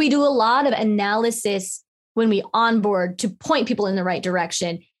direction. So we do a lot of analysis when we onboard to point people in the right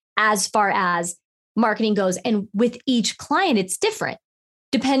direction as far as marketing goes. And with each client, it's different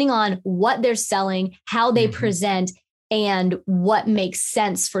depending on what they're selling, how they present, and what makes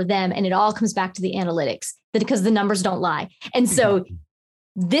sense for them. And it all comes back to the analytics because the numbers don't lie. And so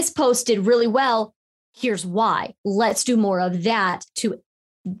this post did really well. Here's why. Let's do more of that to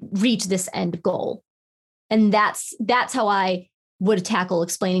reach this end goal. And that's how I would tackle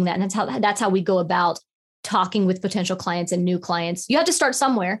explaining that. And that's how we go about talking with potential clients and new clients. You have to start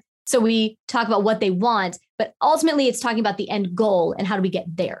somewhere. So we talk about what they want, but ultimately it's talking about the end goal and how do we get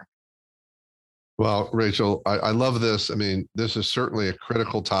there. Well, Rachel, I love this. I mean, this is certainly a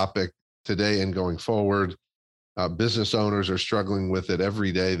critical topic today and going forward. Business owners are struggling with it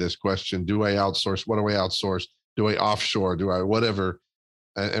every day. This question, do I outsource? What do I outsource? Do I offshore? Do I whatever?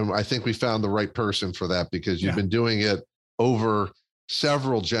 And I think we found the right person for that because you've been doing it over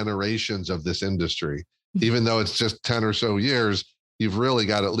several generations of this industry. Even though it's just 10 or so years, you've really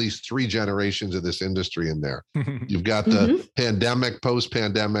got at least 3 generations of this industry in there. You've got the pandemic,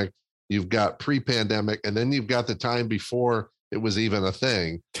 post-pandemic, you've got pre-pandemic, and then you've got the time before it was even a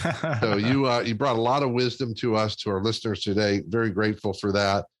thing. So you brought a lot of wisdom to us, to our listeners today. Very grateful for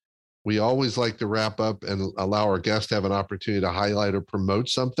that. We always like to wrap up and allow our guests to have an opportunity to highlight or promote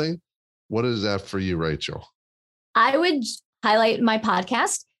something. What is that for you, Rachel? I would highlight my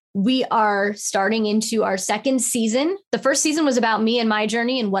podcast. We are starting into our second season. The first season was about me and my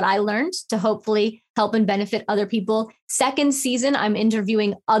journey and what I learned to hopefully help and benefit other people. Second season, I'm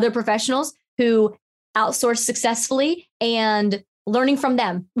interviewing other professionals who outsource successfully and learning from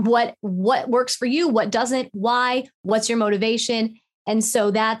them. What works for you? What doesn't? Why? What's your motivation? And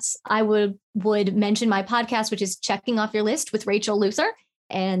so I would mention my podcast, which is Checking Off Your List with Rachel Luther,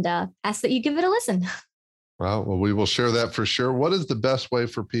 and ask that you give it a listen. Well, we will share that for sure. What is the best way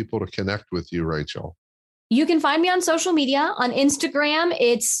for people to connect with you, Rachel? You can find me on social media. On Instagram,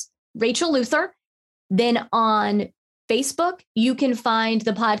 it's Rachel Luther. Then on Facebook, you can find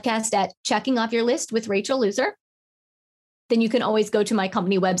the podcast at Checking Off Your List with Rachel Luther. Then you can always go to my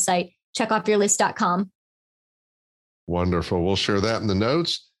company website, checkoffyourlist.com. Wonderful. We'll share that in the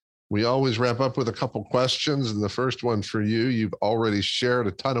notes. We always wrap up with a couple questions. And the first one for you, you've already shared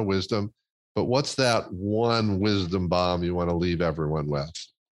a ton of wisdom, but what's that one wisdom bomb you want to leave everyone with?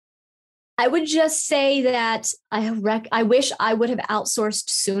 I would just say that I wish I would have outsourced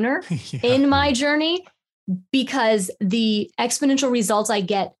sooner in my journey, because the exponential results I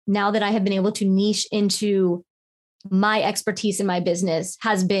get now that I have been able to niche into my expertise in my business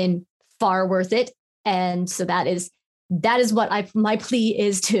has been far worth it. And so that is what my plea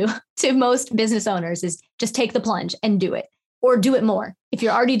is to most business owners, is just take the plunge and do it, or do it more. If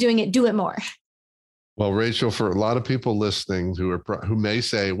you're already doing it, do it more. Well, Rachel, for a lot of people listening who may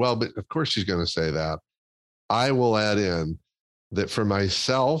say, well, but of course she's going to say that, I will add in that for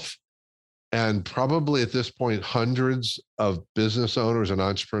myself, and probably at this point, hundreds of business owners and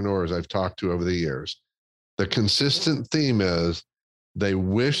entrepreneurs I've talked to over the years, the consistent theme is they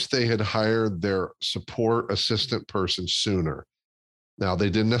wish they had hired their support assistant person sooner. Now, they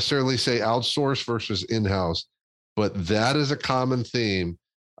didn't necessarily say outsource versus in-house, but that is a common theme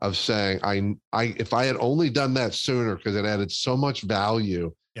of saying, if I had only done that sooner, because it added so much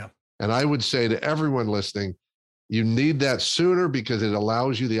value. Yeah. And I would say to everyone listening, you need that sooner because it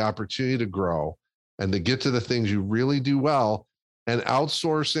allows you the opportunity to grow and to get to the things you really do well. And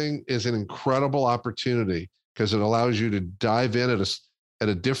outsourcing is an incredible opportunity because it allows you to dive in at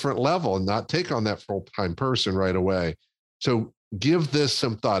a different level and not take on that full-time person right away. So give this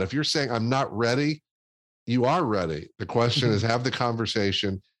some thought. If you're saying, I'm not ready, you are ready. The question is, have the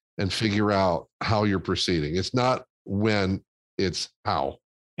conversation and figure out how you're proceeding. It's not when, it's how.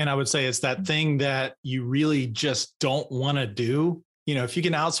 And I would say it's that thing that you really just don't want to do. You know, if you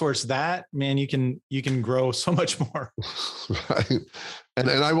can outsource that, man, you can grow so much more. Right. And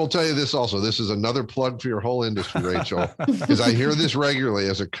I will tell you this also, this is another plug for your whole industry, Rachel, because I hear this regularly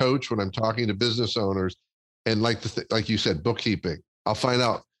as a coach when I'm talking to business owners, and like you said, bookkeeping, I'll find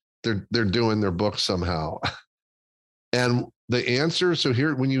out they're doing their books somehow. And the answer, so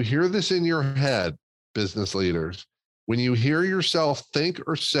here, when you hear this in your head, business leaders, when you hear yourself think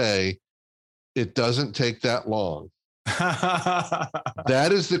or say, it doesn't take that long, that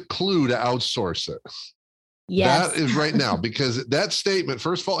is the clue to outsource it. Yes. That is right now, because that statement,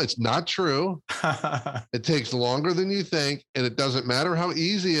 first of all, it's not true. It takes longer than you think, and it doesn't matter how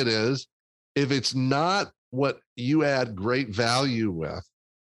easy it is. If it's not what you add great value with,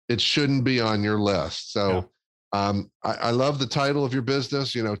 it shouldn't be on your list. So I love the title of your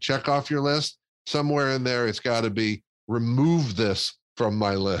business, check off your list. Somewhere in there, it's got to be remove this from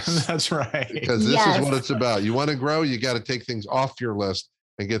my list. That's right. Because this is what it's about. You want to grow, you got to take things off your list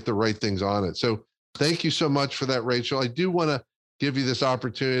and get the right things on it. So thank you so much for that, Rachel. I do want to give you this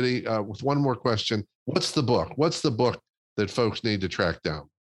opportunity with one more question. What's the book? What's the book that folks need to track down?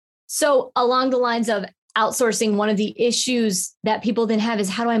 So along the lines of outsourcing, one of the issues that people then have is,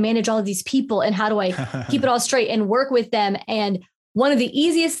 how do I manage all of these people and how do I keep it all straight and work with them? And one of the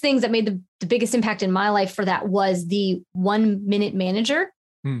easiest things that made the biggest impact in my life for that was the 1 Minute Manager.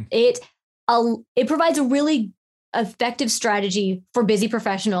 It provides a really effective strategy for busy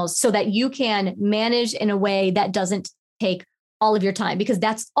professionals so that you can manage in a way that doesn't take all of your time, because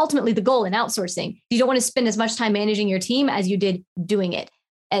that's ultimately the goal in outsourcing. You don't want to spend as much time managing your team as you did doing it.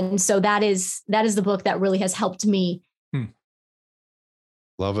 And so that is the book that really has helped me.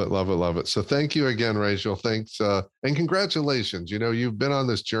 Love it, love it, love it. So thank you again, Rachel. Thanks. And congratulations. You know, you've been on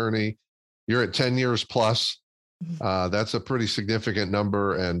this journey. You're at 10 years plus. That's a pretty significant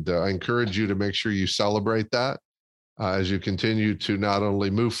number. And I encourage you to make sure you celebrate that as you continue to not only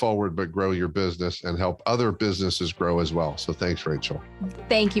move forward, but grow your business and help other businesses grow as well. So thanks, Rachel.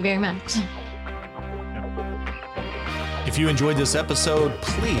 Thank you very much. If you enjoyed this episode,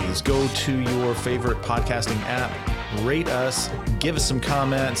 please go to your favorite podcasting app, rate us, give us some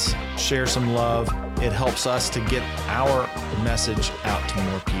comments, share some love. It helps us to get our message out to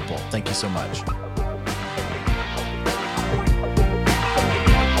more people. Thank you so much.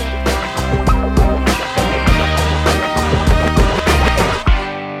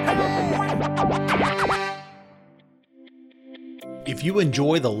 If you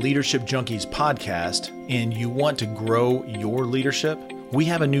enjoy the Leadership Junkies podcast and you want to grow your leadership, we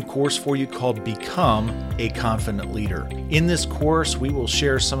have a new course for you called Become a Confident Leader. In this course, we will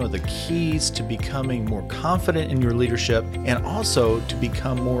share some of the keys to becoming more confident in your leadership and also to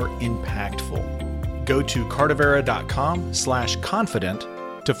become more impactful. Go to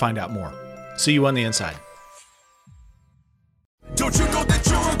cardavera.com/confident to find out more. See you on the inside. Don't you know that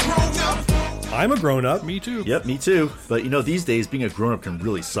you're a grown-up? I'm a grown-up. Me too. Yep, me too. But these days being a grown-up can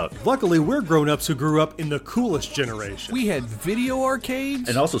really suck. Luckily, we're grown-ups who grew up in the coolest generation. We had video arcades.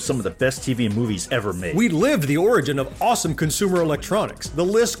 And also some of the best TV and movies ever made. We lived the origin of awesome consumer electronics. The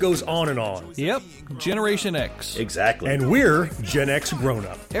list goes on and on. Yep, Generation X. Exactly. And we're Gen X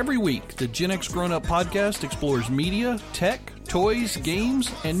grown-up. Every week, the Gen X Grown Up podcast explores media, tech, toys,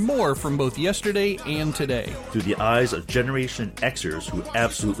 games, and more from both yesterday and today. Through the eyes of Generation Xers who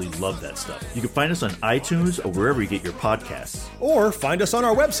absolutely love that stuff. You can find us on iTunes or wherever you get your podcasts. Or find us on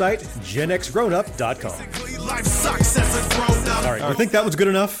our website, genxgrownup.com. Life sucks as a grown-up. All right, you think that was good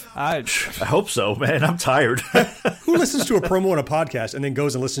enough? I hope so, man. I'm tired. Who listens to a promo on a podcast and then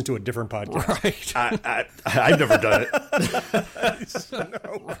goes and listens to a different podcast? Right. I've never done it.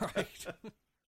 No. Right.